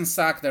politicians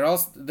suck. They're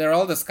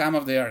all the scum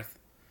of the earth.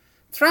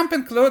 Trump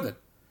included.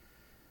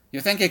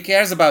 You think he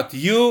cares about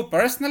you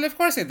personally? Of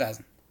course he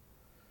doesn't.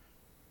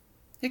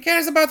 He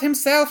cares about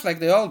himself like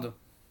they all do.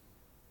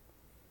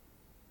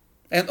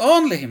 And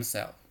only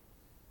himself.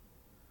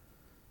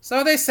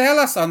 So they sell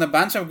us on a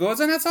bunch of goods,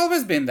 and it's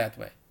always been that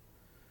way.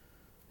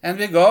 And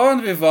we go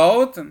and we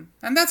vote, and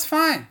that's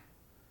fine.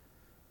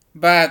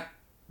 But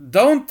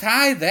don't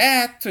tie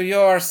that to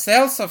your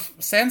sense of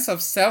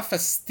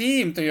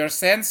self-esteem, to your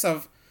sense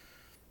of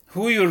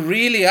who you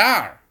really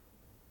are.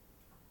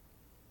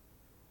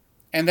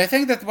 And I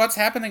think that what's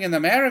happening in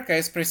America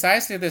is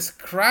precisely this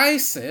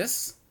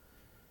crisis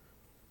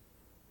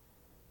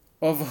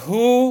of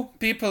who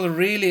people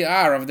really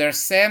are, of their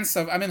sense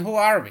of, who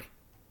are we?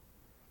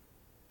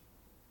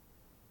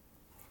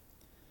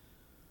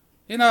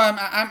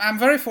 I'm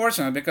very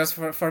fortunate, because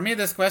for me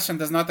this question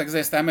does not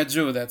exist. I'm a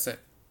Jew, that's it.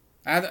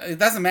 It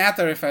doesn't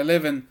matter if I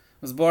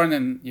was born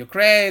in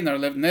Ukraine or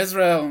lived in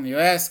Israel,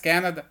 US,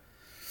 Canada.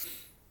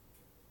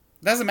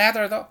 Doesn't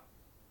matter at all.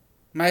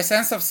 My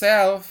sense of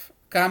self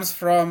comes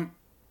from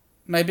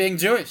my being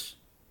Jewish.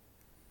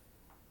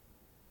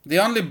 The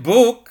only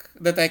book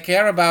that I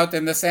care about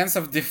in the sense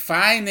of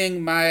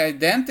defining my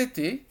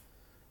identity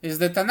is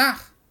the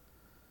Tanakh.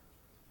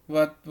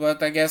 What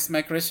I guess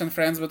my Christian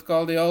friends would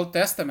call the Old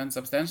Testament,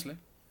 substantially.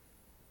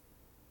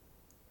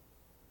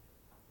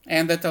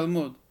 And the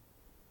Talmud.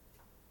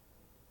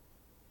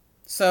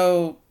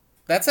 So,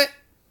 that's it.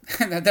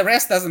 The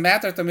rest doesn't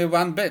matter to me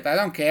one bit. I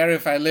don't care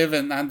if I live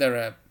under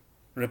a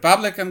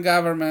Republican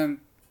government,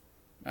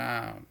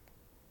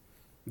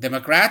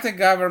 Democratic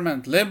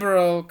government,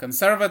 liberal,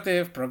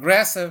 conservative,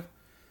 progressive.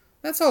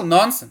 That's all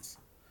nonsense.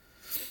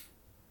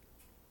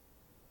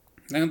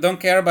 I don't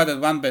care about it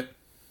one bit.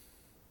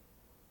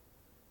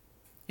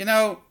 You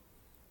know,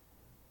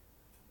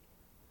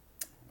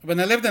 when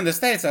I lived in the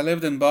States, I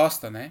lived in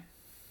Boston,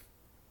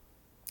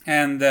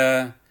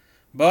 And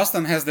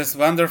Boston has this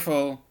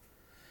wonderful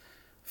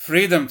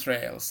Freedom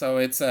Trail. So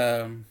it's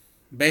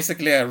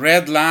basically a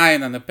red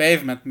line on the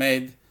pavement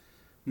made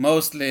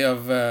mostly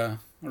of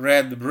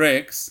red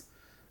bricks.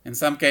 In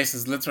some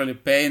cases, literally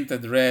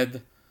painted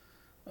red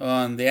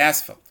on the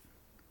asphalt.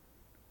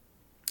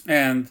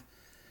 And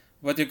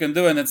what you can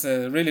do, and it's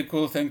a really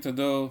cool thing to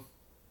do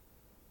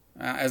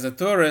as a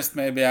tourist,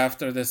 maybe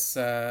after this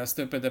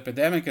stupid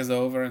epidemic is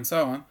over and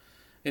so on,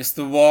 is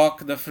to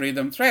walk the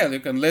Freedom Trail. You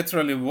can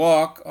literally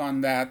walk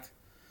on that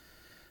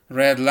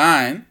red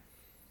line,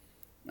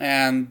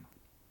 and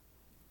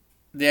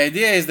the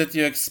idea is that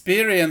you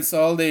experience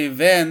all the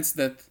events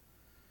that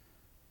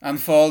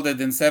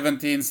unfolded in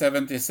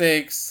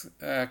 1776,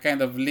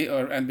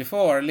 and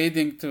before,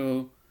 leading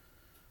to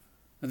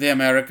the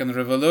American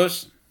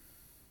Revolution.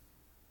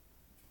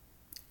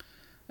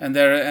 And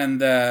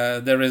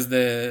there is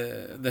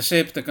the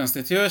ship, the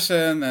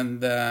Constitution,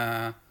 and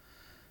there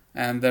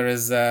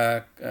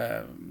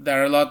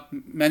are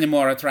many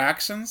more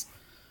attractions,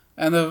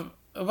 and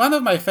one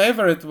of my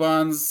favorite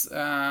ones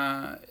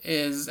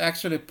is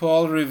actually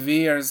Paul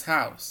Revere's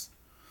house,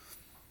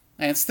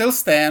 and it still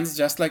stands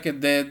just like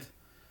it did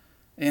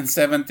in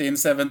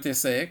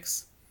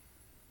 1776,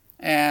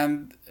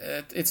 and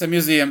it's a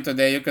museum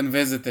today. You can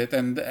visit it,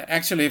 and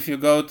actually, if you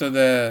go to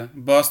the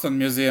Boston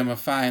Museum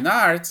of Fine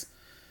Arts,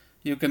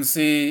 you can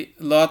see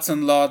lots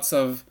and lots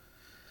of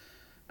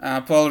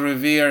Paul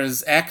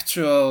Revere's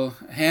actual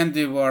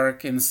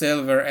handiwork in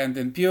silver and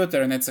in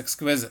pewter, and it's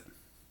exquisite.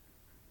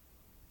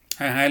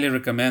 I highly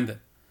recommend it.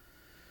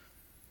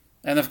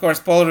 And of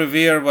course, Paul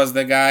Revere was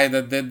the guy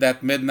that did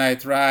that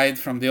midnight ride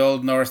from the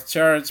Old North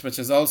Church, which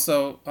is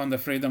also on the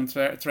Freedom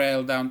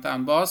Trail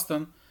downtown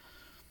Boston,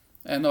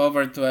 and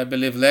over to, I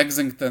believe,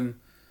 Lexington,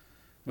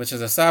 which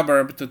is a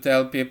suburb, to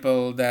tell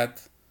people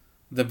that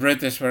the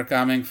British were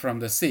coming from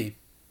the sea.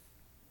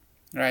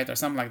 Right, or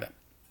something like that.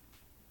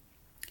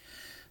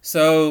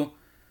 So,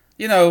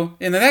 in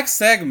the next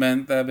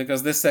segment,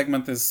 because this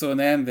segment is soon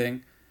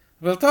ending,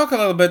 we'll talk a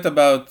little bit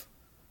about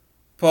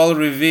Paul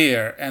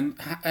Revere and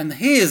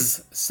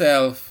his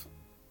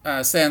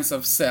sense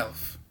of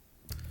self.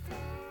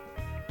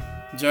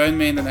 Join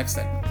me in the next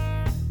segment.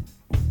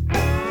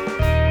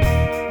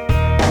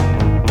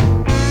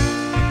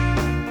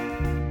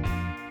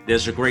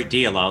 There's a great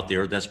deal out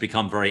there that's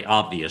become very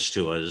obvious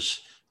to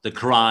us. The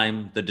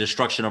crime, the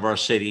destruction of our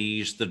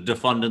cities, the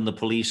defunding the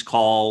police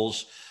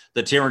calls,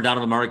 the tearing down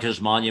of America's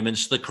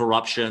monuments, the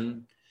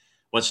corruption.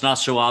 What's not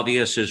so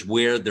obvious is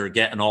where they're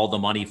getting all the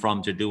money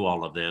from to do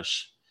all of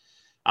this.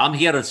 I'm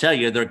here to tell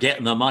you they're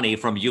getting the money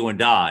from you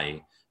and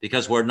I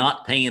because we're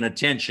not paying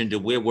attention to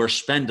where we're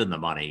spending the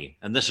money.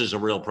 And this is a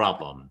real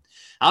problem.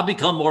 I've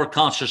become more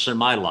conscious in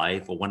my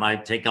life when I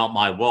take out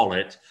my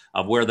wallet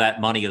of where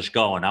that money is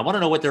going. I want to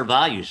know what their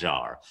values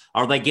are.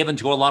 Are they given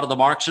to a lot of the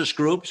Marxist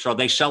groups? Are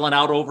they selling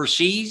out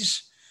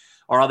overseas?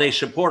 Or are they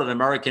supporting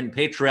American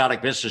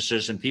patriotic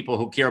businesses and people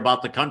who care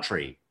about the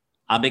country?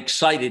 I'm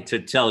excited to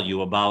tell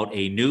you about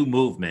a new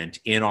movement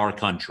in our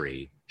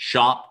country,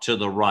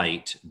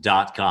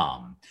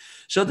 shoptotheright.com.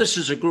 So this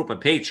is a group of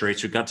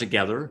patriots who got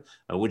together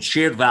with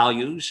shared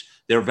values.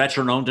 They're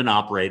veteran owned and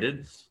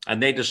operated,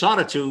 and they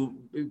decided to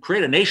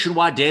create a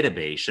nationwide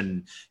database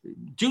and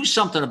do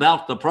something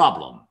about the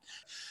problem.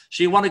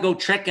 So you want to go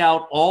check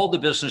out all the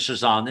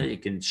businesses on there. You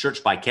can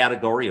search by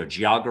category or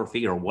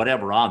geography or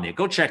whatever on there.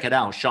 Go check it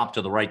out,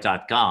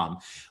 shoptotheright.com.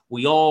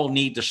 We all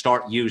need to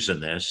start using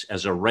this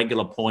as a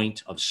regular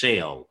point of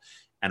sale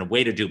and a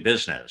way to do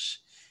business.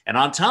 And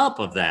on top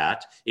of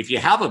that, if you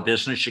have a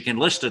business, you can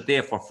list it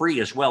there for free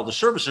as well. The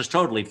service is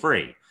totally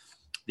free.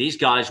 These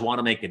guys want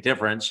to make a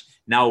difference.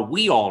 Now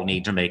we all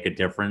need to make a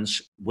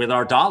difference with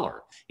our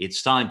dollar.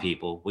 It's time,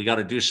 people. We got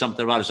to do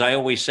something about it. As I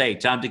always say,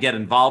 time to get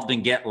involved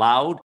and get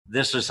loud.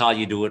 This is how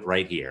you do it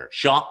right here.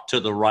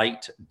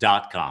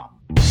 shoptotheright.com.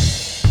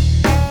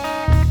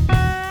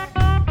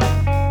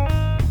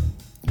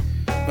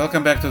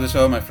 Welcome back to the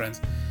show, my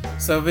friends.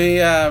 So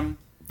we,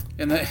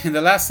 in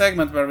the last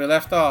segment where we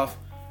left off,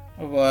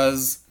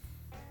 was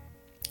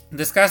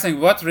discussing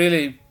what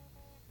really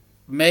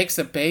makes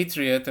a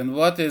patriot and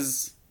what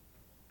is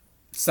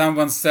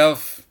someone's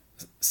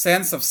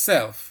sense of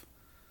self.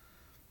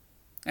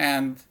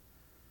 And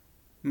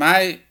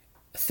my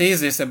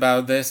thesis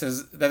about this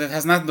is that it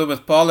has nothing to do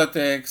with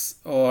politics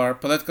or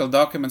political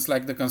documents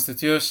like the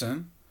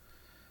Constitution,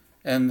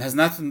 and has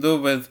nothing to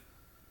do with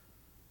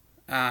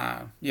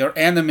your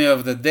enemy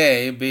of the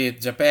day, be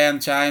it Japan,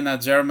 China,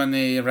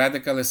 Germany,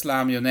 radical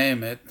Islam, you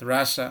name it,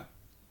 Russia.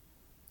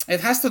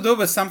 It has to do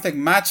with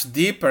something much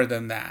deeper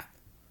than that.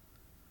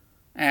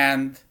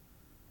 And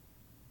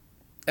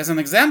as an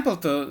example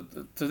to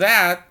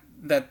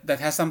that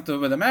has something to do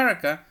with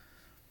America,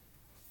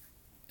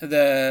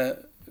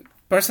 the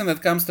person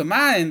that comes to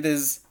mind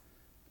is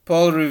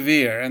Paul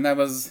Revere. And I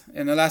was,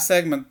 in the last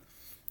segment,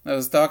 I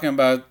was talking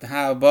about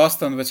how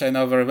Boston, which I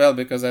know very well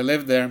because I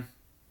lived there,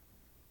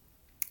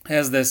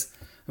 has this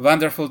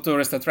wonderful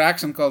tourist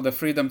attraction called the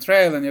Freedom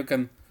Trail, and you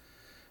can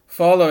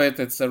follow it.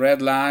 It's a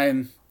red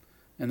line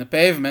in the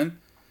pavement,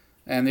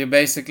 and you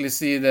basically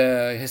see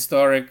the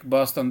historic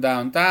Boston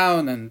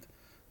downtown and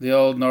the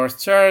Old North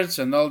Church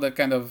and all the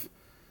kind of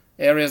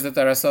areas that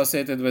are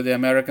associated with the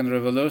American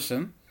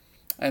Revolution.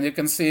 And you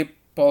can see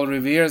Paul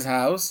Revere's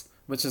house,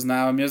 which is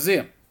now a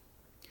museum.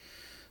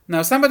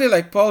 Now, somebody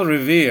like Paul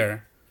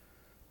Revere,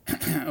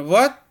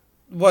 what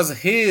was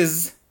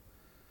his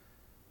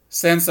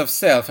sense of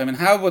self? I mean,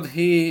 how would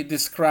he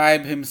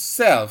describe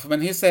himself?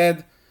 When he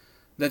said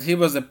that he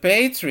was a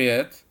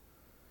patriot,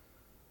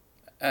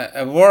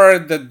 a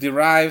word that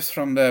derives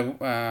from the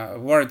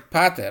word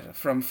pater,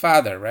 from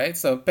father, right?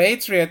 So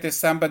patriot is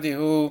somebody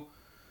who,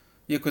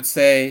 you could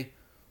say,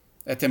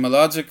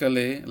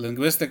 etymologically,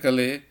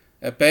 linguistically,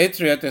 a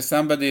patriot is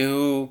somebody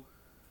who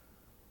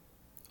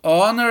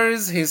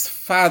honors his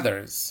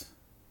fathers,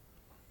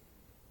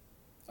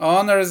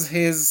 honors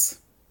his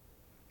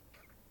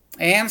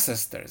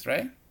ancestors,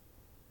 right?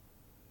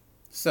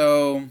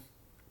 So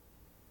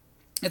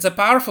it's a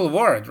powerful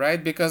word,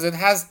 right? Because it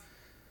has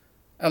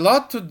a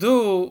lot to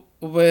do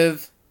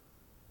with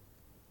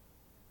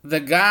the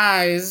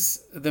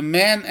guys, the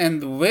men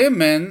and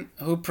women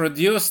who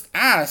produced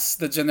us,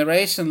 the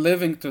generation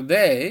living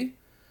today,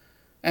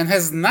 and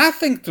has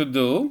nothing to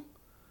do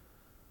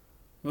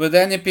with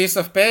any piece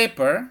of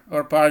paper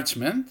or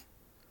parchment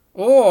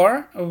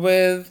or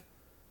with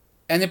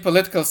any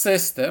political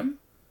system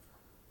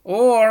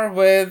or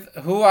with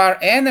who our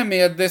enemy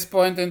at this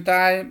point in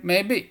time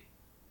may be.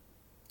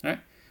 Right?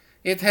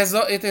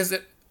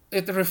 The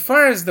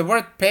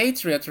word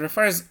patriot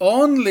refers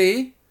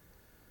only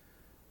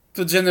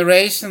to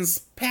generations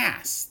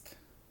past.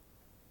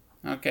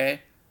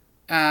 Okay?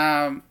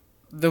 The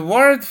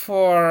word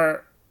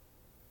for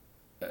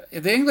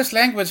the English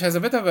language has a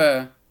bit of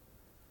a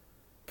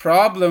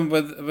problem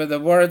with the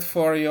word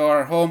for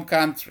your home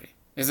country.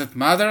 Is it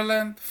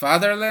motherland,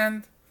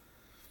 fatherland?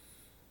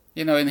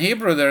 You know, in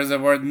Hebrew there is a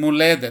word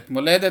muledet.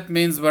 Muledet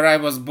means where I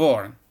was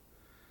born,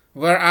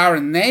 where our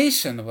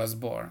nation was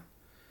born.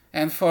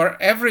 And for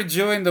every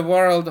Jew in the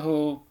world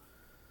who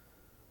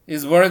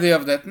is worthy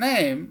of that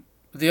name,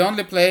 the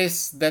only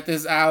place that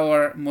is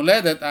our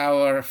muledet,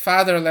 our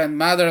fatherland,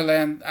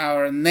 motherland,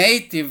 our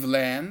native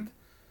land,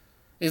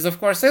 is of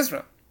course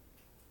Israel.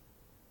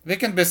 We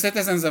can be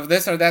citizens of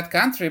this or that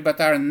country, but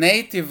our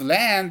native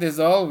land is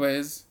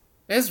always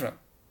Israel.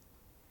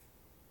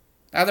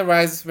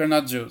 Otherwise, we're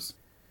not Jews.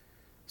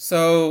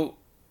 So,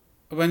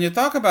 when you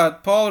talk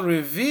about Paul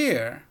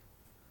Revere,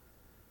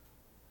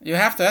 you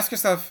have to ask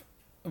yourself,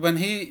 when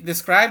he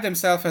described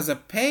himself as a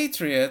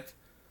patriot,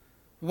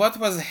 what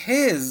was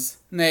his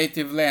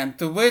native land?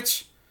 To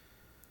which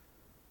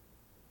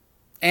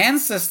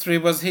ancestry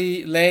was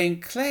he laying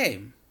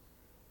claim?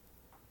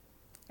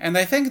 And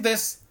I think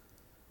this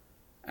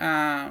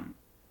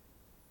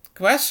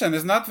question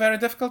is not very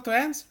difficult to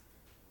answer.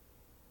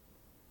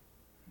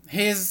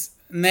 His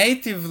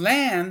native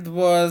land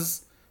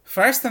was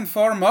first and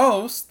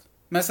foremost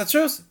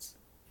Massachusetts,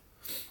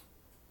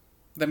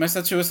 the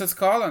Massachusetts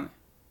colony.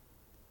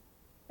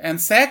 And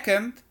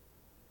second,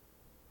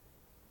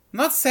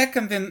 not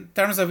second in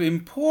terms of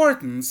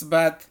importance,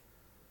 but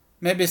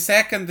maybe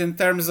second in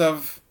terms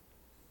of,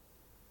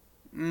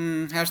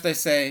 how should I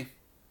say,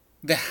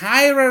 the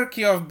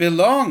hierarchy of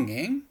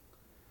belonging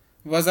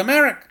was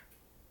America.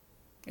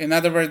 In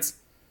other words,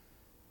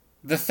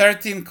 the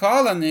 13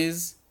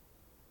 colonies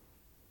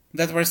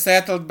that were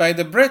settled by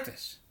the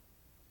British.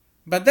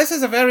 But this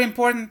is a very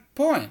important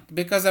point,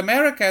 because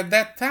America at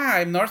that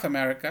time, North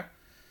America,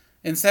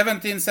 in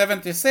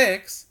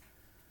 1776,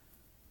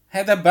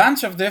 had a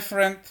bunch of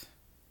different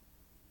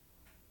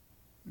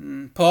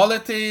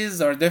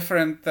polities or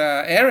different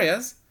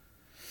areas.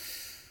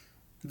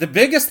 The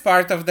biggest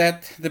part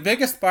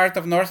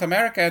of North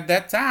America at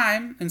that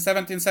time, in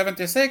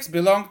 1776,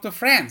 belonged to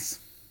France.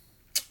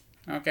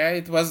 Okay,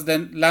 it was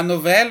the La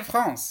Nouvelle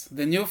France,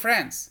 the New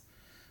France,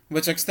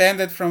 which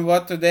extended from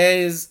what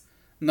today is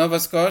Nova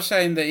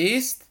Scotia in the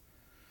east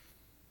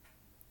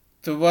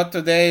to what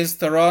today is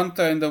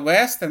Toronto in the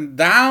west and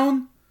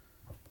down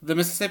the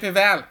Mississippi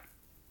Valley,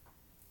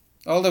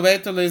 all the way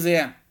to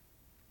Louisiana.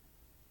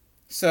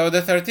 So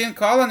the 13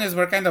 colonies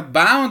were kind of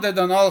bounded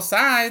on all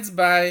sides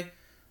by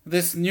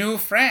this new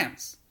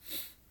France.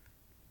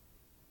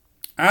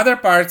 Other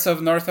parts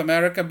of North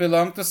America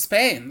belonged to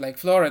Spain, like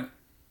Florida.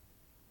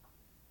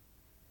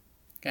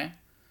 Okay?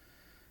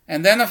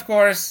 And then, of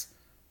course,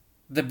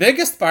 the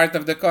biggest part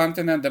of the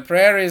continent, the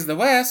prairies, the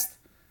West,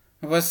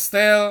 was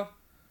still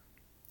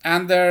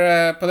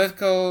under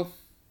political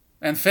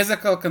and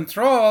physical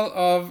control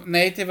of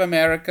Native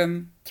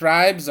American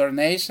tribes or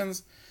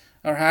nations,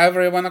 or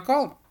however you want to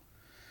call them.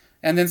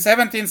 And in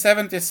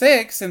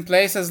 1776, in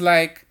places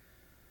like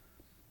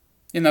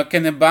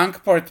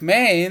Kennebunkport,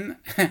 Maine,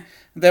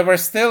 there were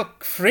still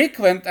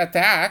frequent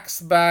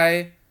attacks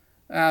by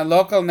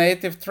local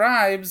native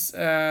tribes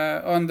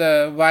on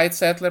the white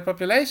settler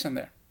population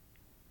there.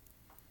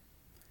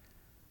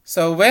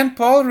 So when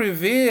Paul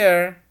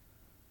Revere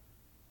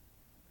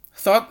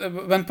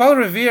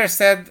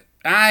said,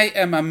 "I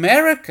am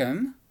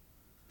American,"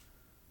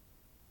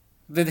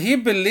 did he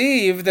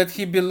believe that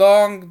he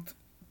belonged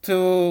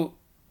to,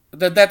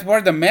 that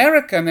word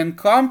American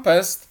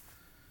encompassed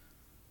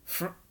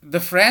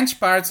the French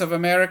parts of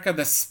America,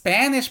 the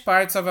Spanish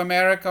parts of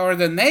America, or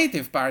the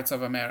native parts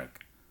of America?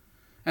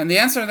 And the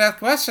answer to that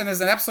question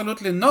is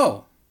absolutely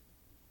no.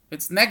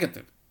 It's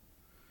negative.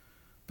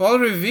 Paul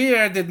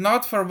Revere did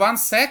not for 1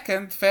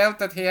 second felt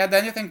that he had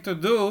anything to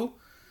do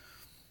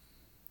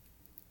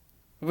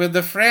with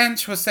the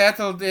French who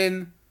settled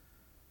in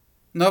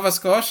Nova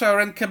Scotia or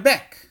in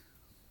Quebec,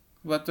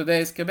 what today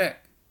is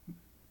Quebec,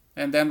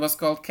 and then was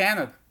called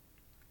Canada,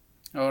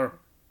 or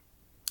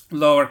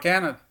Lower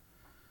Canada.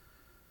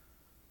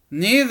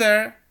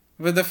 Neither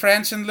with the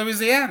French in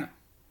Louisiana.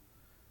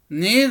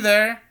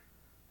 Neither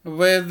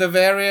with the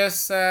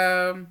various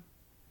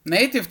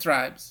native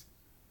tribes.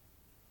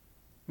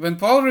 When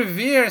Paul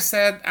Revere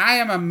said, "I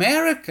am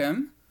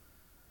American,"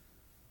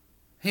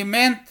 he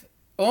meant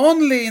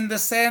only in the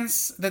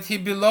sense that he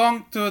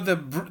belonged to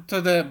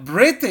the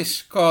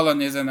British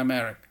colonies in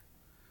America.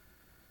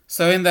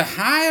 So in the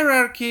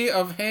hierarchy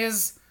of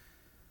his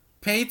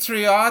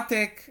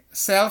patriotic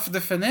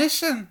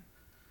self-definition,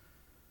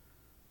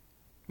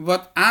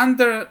 what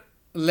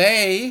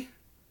underlay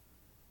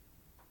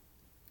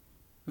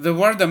the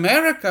word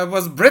America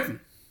was Britain.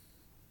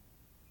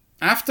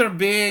 After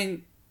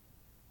being,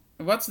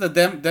 what's the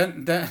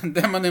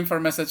demonym for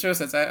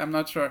Massachusetts? I'm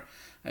not sure.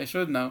 I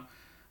should know.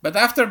 But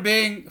after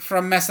being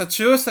from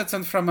Massachusetts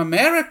and from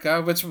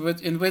America,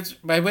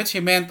 by which he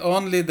meant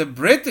only the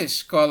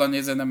British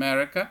colonies in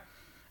America,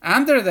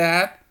 under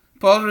that,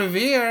 Paul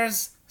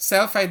Revere's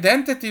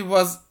self-identity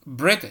was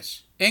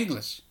British,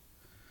 English.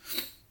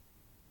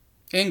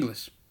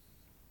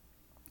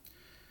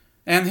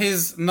 And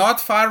his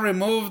not far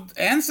removed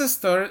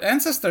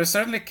ancestors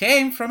certainly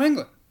came from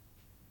England.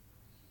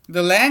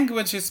 The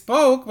language he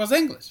spoke was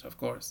English, of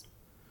course.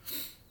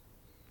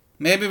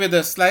 Maybe with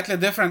a slightly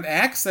different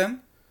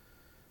accent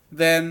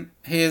than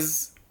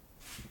his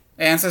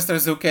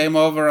ancestors who came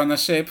over on a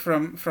ship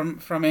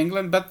from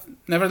England, but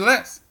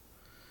nevertheless.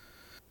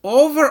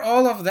 Over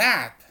all of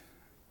that,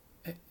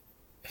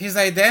 his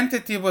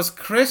identity was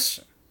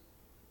Christian.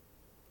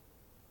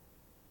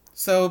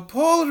 So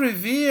Paul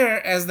Revere,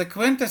 as the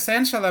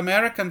quintessential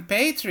American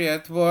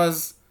patriot,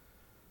 was,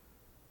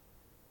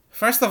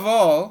 first of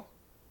all,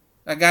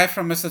 a guy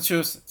from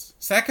Massachusetts.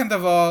 Second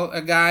of all,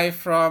 a guy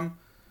from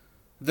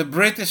the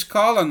British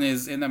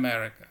colonies in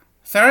America.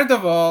 Third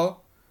of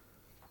all,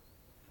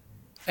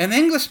 an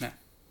Englishman.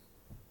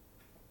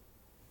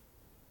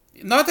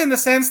 Not in the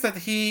sense that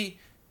he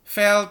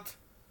felt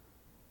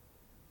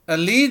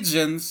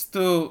allegiance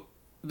to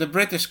the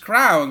British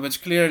crown,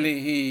 which clearly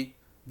he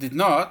did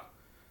not,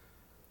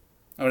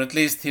 or at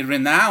least he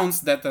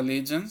renounced that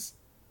allegiance,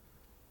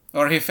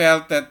 or he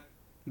felt that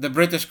the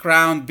British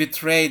crown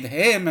betrayed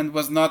him and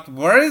was not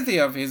worthy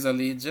of his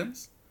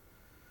allegiance.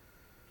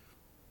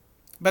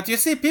 But you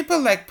see, people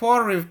like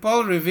Paul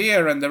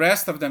Revere and the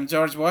rest of them,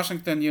 George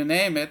Washington, you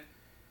name it,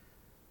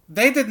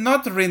 they did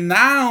not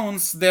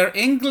renounce their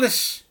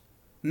English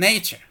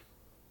nature.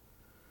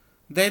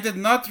 They did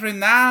not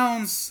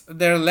renounce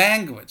their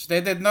language.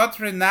 They did not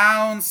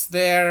renounce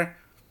their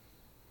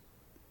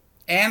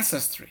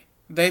ancestry.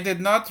 They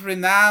did not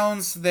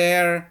renounce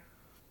their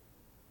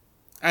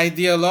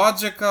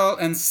ideological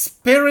and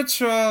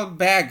spiritual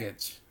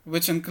baggage,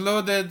 which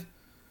included,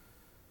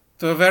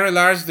 to a very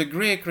large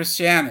degree,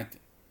 Christianity.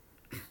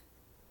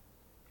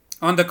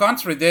 On the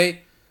contrary,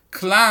 they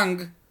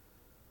clung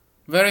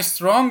very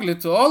strongly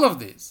to all of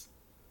these.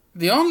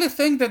 The only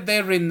thing that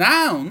they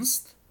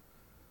renounced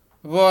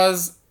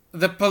was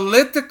the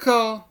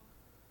political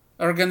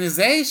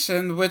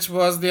organization, which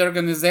was the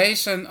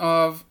organization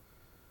of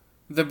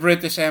the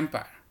British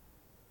Empire.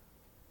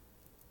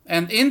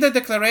 And in the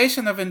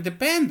Declaration of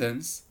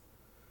Independence,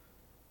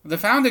 the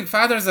Founding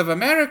Fathers of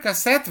America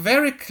set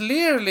very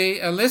clearly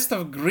a list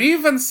of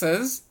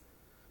grievances,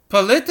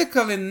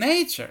 political in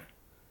nature,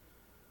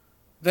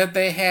 that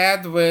they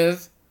had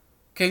with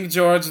King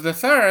George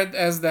III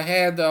as the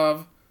head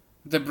of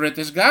the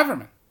British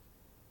government.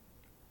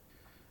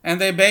 And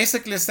they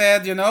basically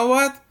said, you know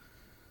what?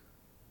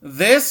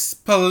 This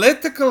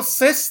political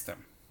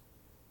system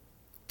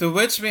to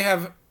which we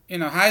have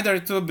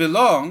hitherto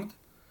belonged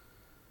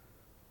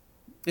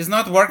is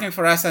not working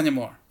for us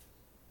anymore.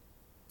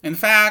 In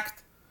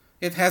fact,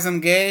 it has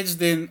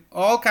engaged in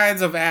all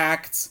kinds of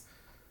acts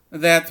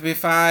that we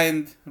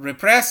find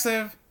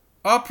repressive,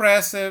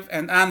 oppressive,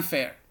 and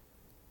unfair.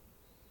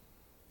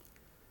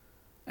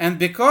 And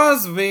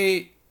because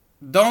we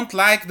don't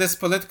like this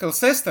political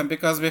system,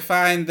 because we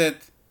find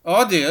it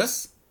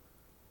odious,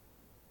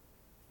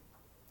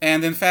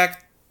 and in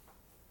fact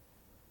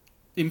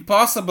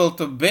impossible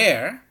to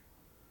bear,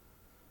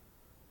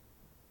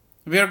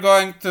 we're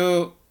going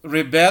to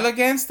rebel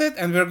against it,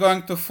 and we're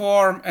going to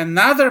form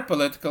another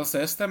political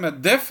system, a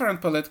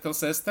different political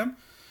system,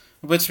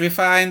 which we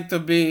find to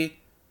be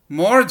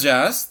more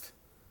just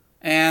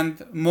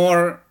and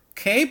more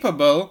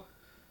capable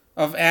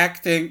of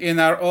acting in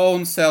our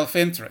own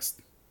self-interest.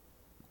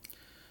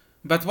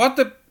 But what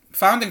the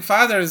Founding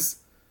Fathers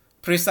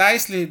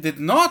precisely did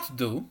not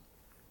do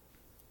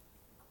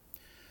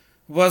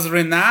was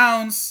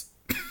renounce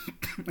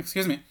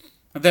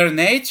their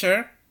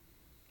nature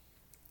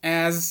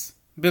as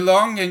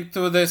belonging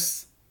to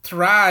this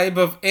tribe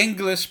of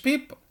English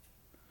people,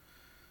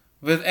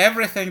 with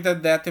everything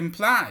that that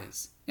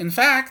implies. In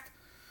fact,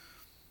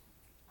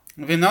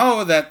 we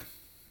know that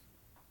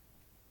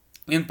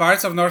in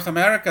parts of North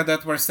America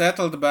that were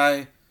settled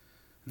by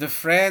the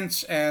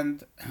French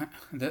and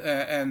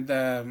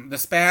the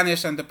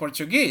Spanish and the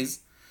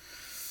Portuguese,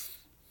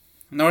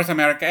 North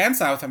America and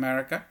South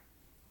America,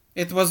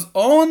 it was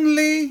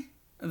only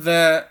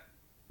the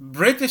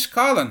British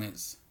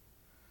colonies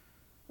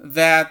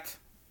that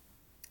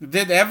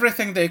did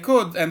everything they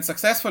could, and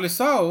successfully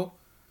so,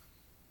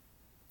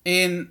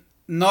 in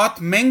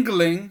not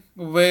mingling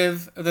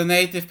with the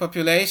native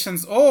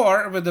populations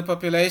or with the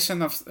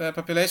population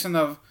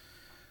of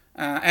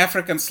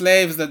African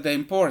slaves that they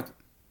imported.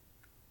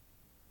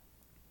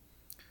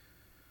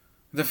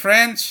 The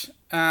French,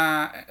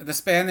 the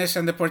Spanish,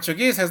 and the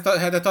Portuguese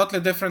had a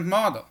totally different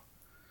model.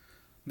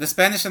 The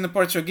Spanish and the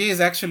Portuguese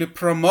actually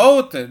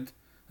promoted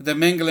the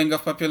mingling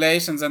of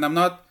populations, and I'm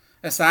not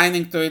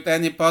assigning to it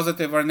any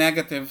positive or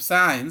negative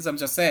signs, I'm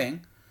just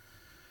saying.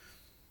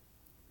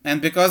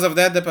 And because of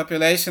that, the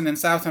population in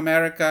South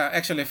America,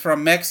 actually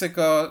from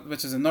Mexico,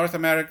 which is in North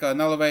America,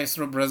 and all the way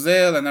through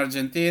Brazil and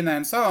Argentina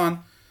and so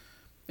on,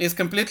 is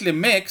completely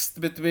mixed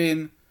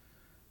between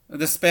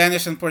the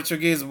Spanish and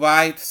Portuguese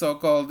white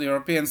so-called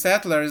European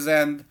settlers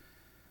and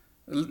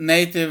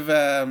native,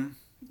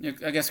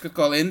 I guess you could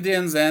call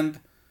Indians, and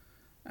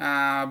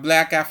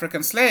black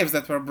African slaves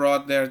that were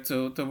brought there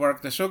to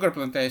work the sugar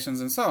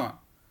plantations and so on.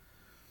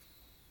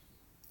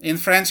 In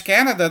French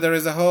Canada, there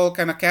is a whole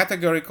kind of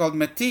category called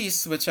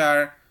métis, which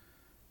are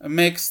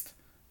mixed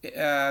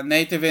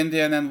native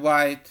Indian and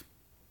white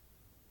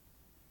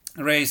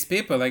race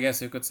people, I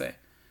guess you could say.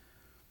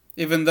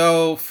 Even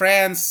though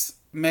France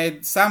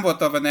made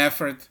somewhat of an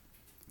effort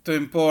to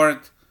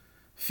import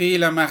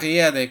filles à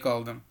marier, they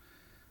call them,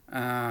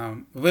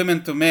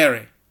 women to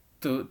marry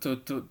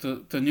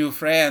to New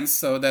France,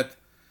 so that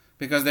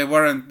because they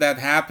weren't that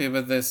happy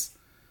with this,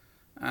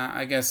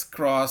 I guess,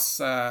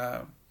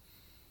 crossing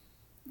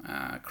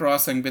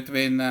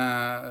between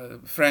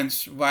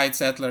French white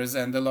settlers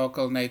and the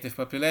local native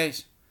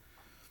population.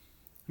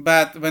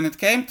 But when it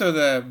came to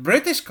the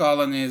British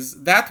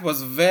colonies, that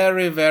was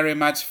very, very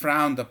much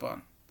frowned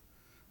upon,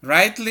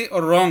 rightly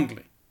or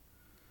wrongly.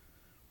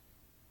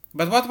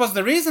 But what was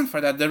the reason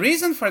for that? The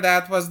reason for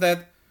that was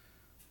that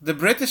the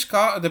British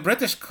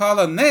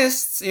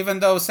colonists, even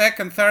though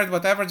second, third,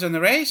 whatever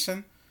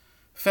generation,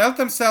 felt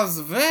themselves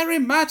very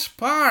much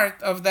part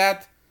of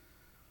that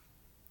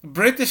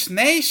British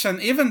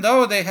nation, even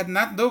though they had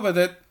nothing to do with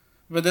it.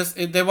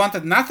 They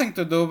wanted nothing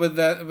to do with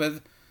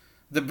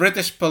the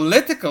British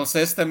political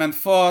system, and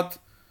fought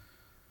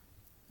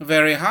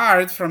very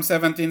hard from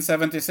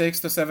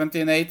 1776 to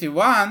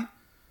 1781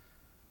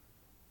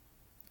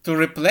 to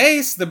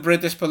replace the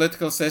British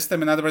political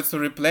system. In other words, to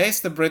replace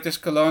the British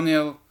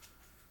colonial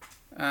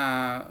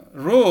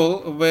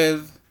rule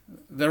with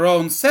their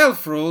own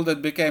self-rule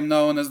that became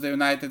known as the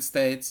United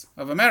States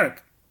of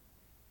America.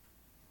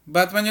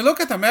 But when you look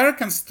at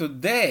Americans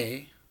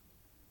today,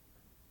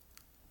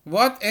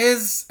 what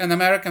is an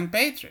American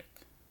patriot?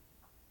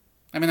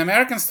 I mean,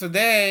 Americans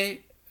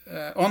today,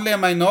 only a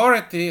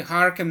minority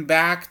harken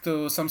back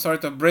to some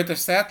sort of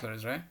British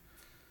settlers, right?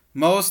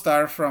 Most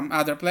are from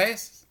other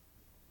places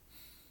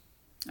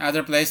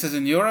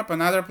in Europe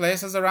and other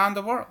places around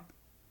the world.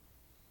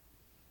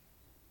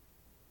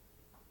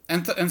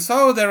 And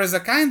so there is a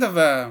kind of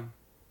a,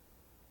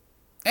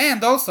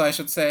 and also I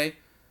should say,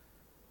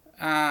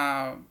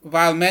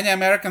 while many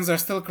Americans are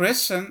still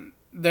Christian,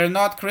 they're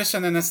not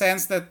Christian in a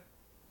sense that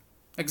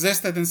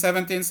existed in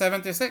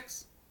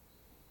 1776.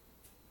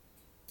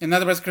 In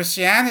other words,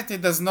 Christianity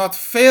does not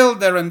fill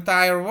their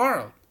entire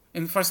world.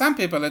 And for some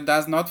people it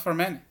does, not for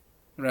many,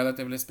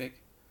 relatively speaking.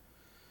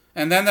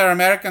 And then there are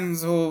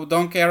Americans who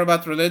don't care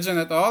about religion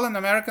at all, and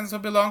Americans who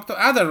belong to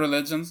other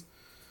religions,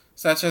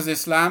 such as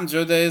Islam,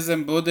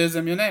 Judaism,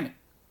 Buddhism, you name it.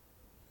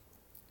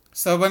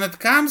 So when it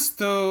comes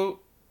to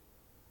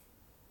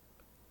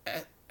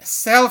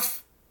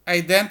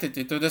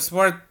self-identity, to this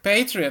word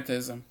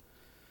patriotism,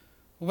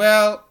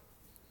 well,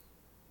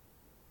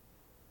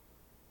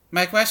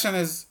 my question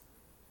is,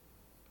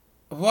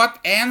 what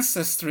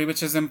ancestry,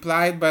 which is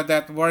implied by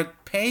that word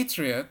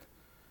patriot,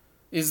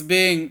 is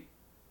being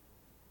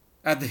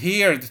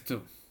adhered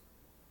to?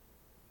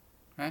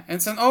 Right?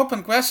 It's an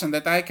open question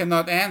that I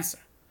cannot answer.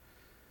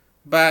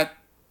 But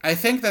I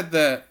think that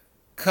the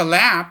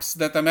collapse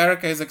that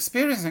America is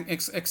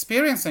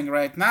experiencing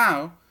right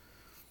now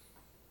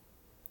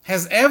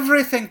has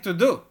everything to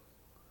do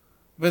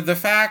with the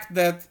fact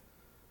that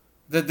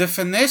the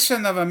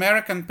definition of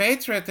American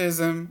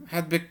patriotism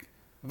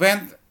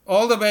went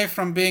all the way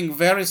from being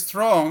very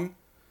strong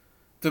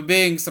to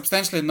being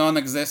substantially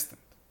non-existent.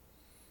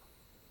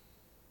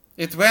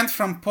 It went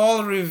from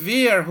Paul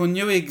Revere, who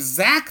knew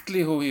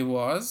exactly who he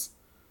was,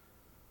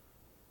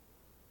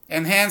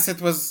 and hence it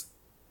was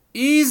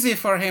easy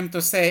for him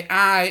to say,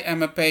 I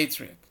am a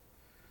patriot.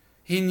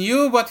 He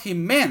knew what he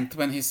meant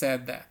when he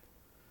said that.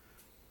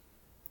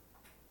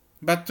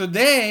 But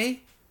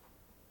today,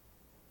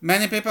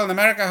 many people in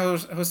America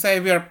who say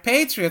we are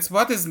patriots,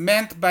 what is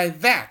meant by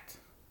that?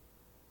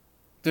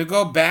 To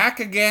go back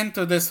again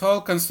to this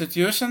whole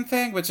constitution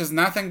thing, which is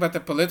nothing but a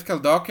political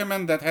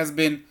document that has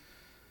been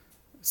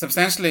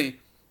substantially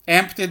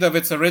emptied of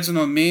its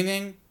original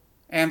meaning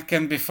and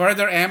can be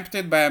further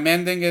emptied by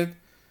amending it,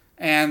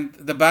 and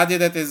the body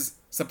that is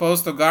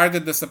supposed to guard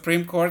it, the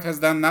Supreme Court, has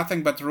done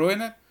nothing but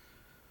ruin it?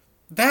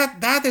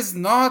 That is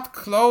not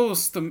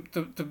close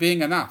to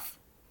being enough.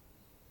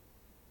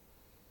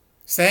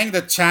 Saying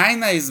that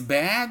China is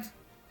bad,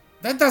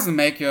 that doesn't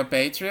make you a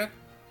patriot.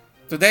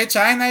 Today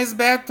China is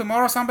bad,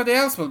 tomorrow somebody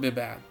else will be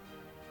bad.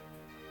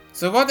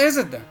 So what is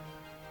it then?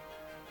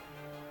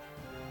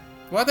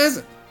 What is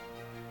it?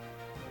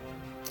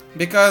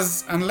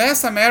 Because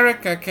unless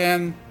America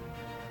can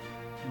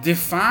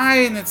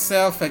define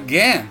itself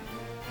again,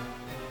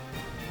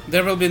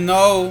 there will be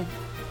no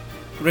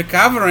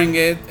recovering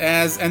it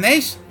as a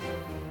nation.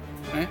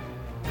 Right?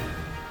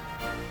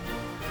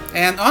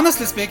 And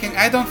honestly speaking,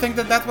 I don't think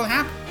that will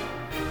happen.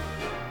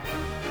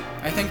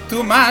 I think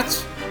too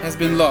much has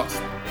been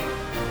lost.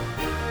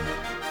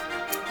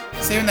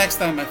 See you next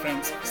time, my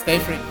friends. Stay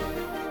free.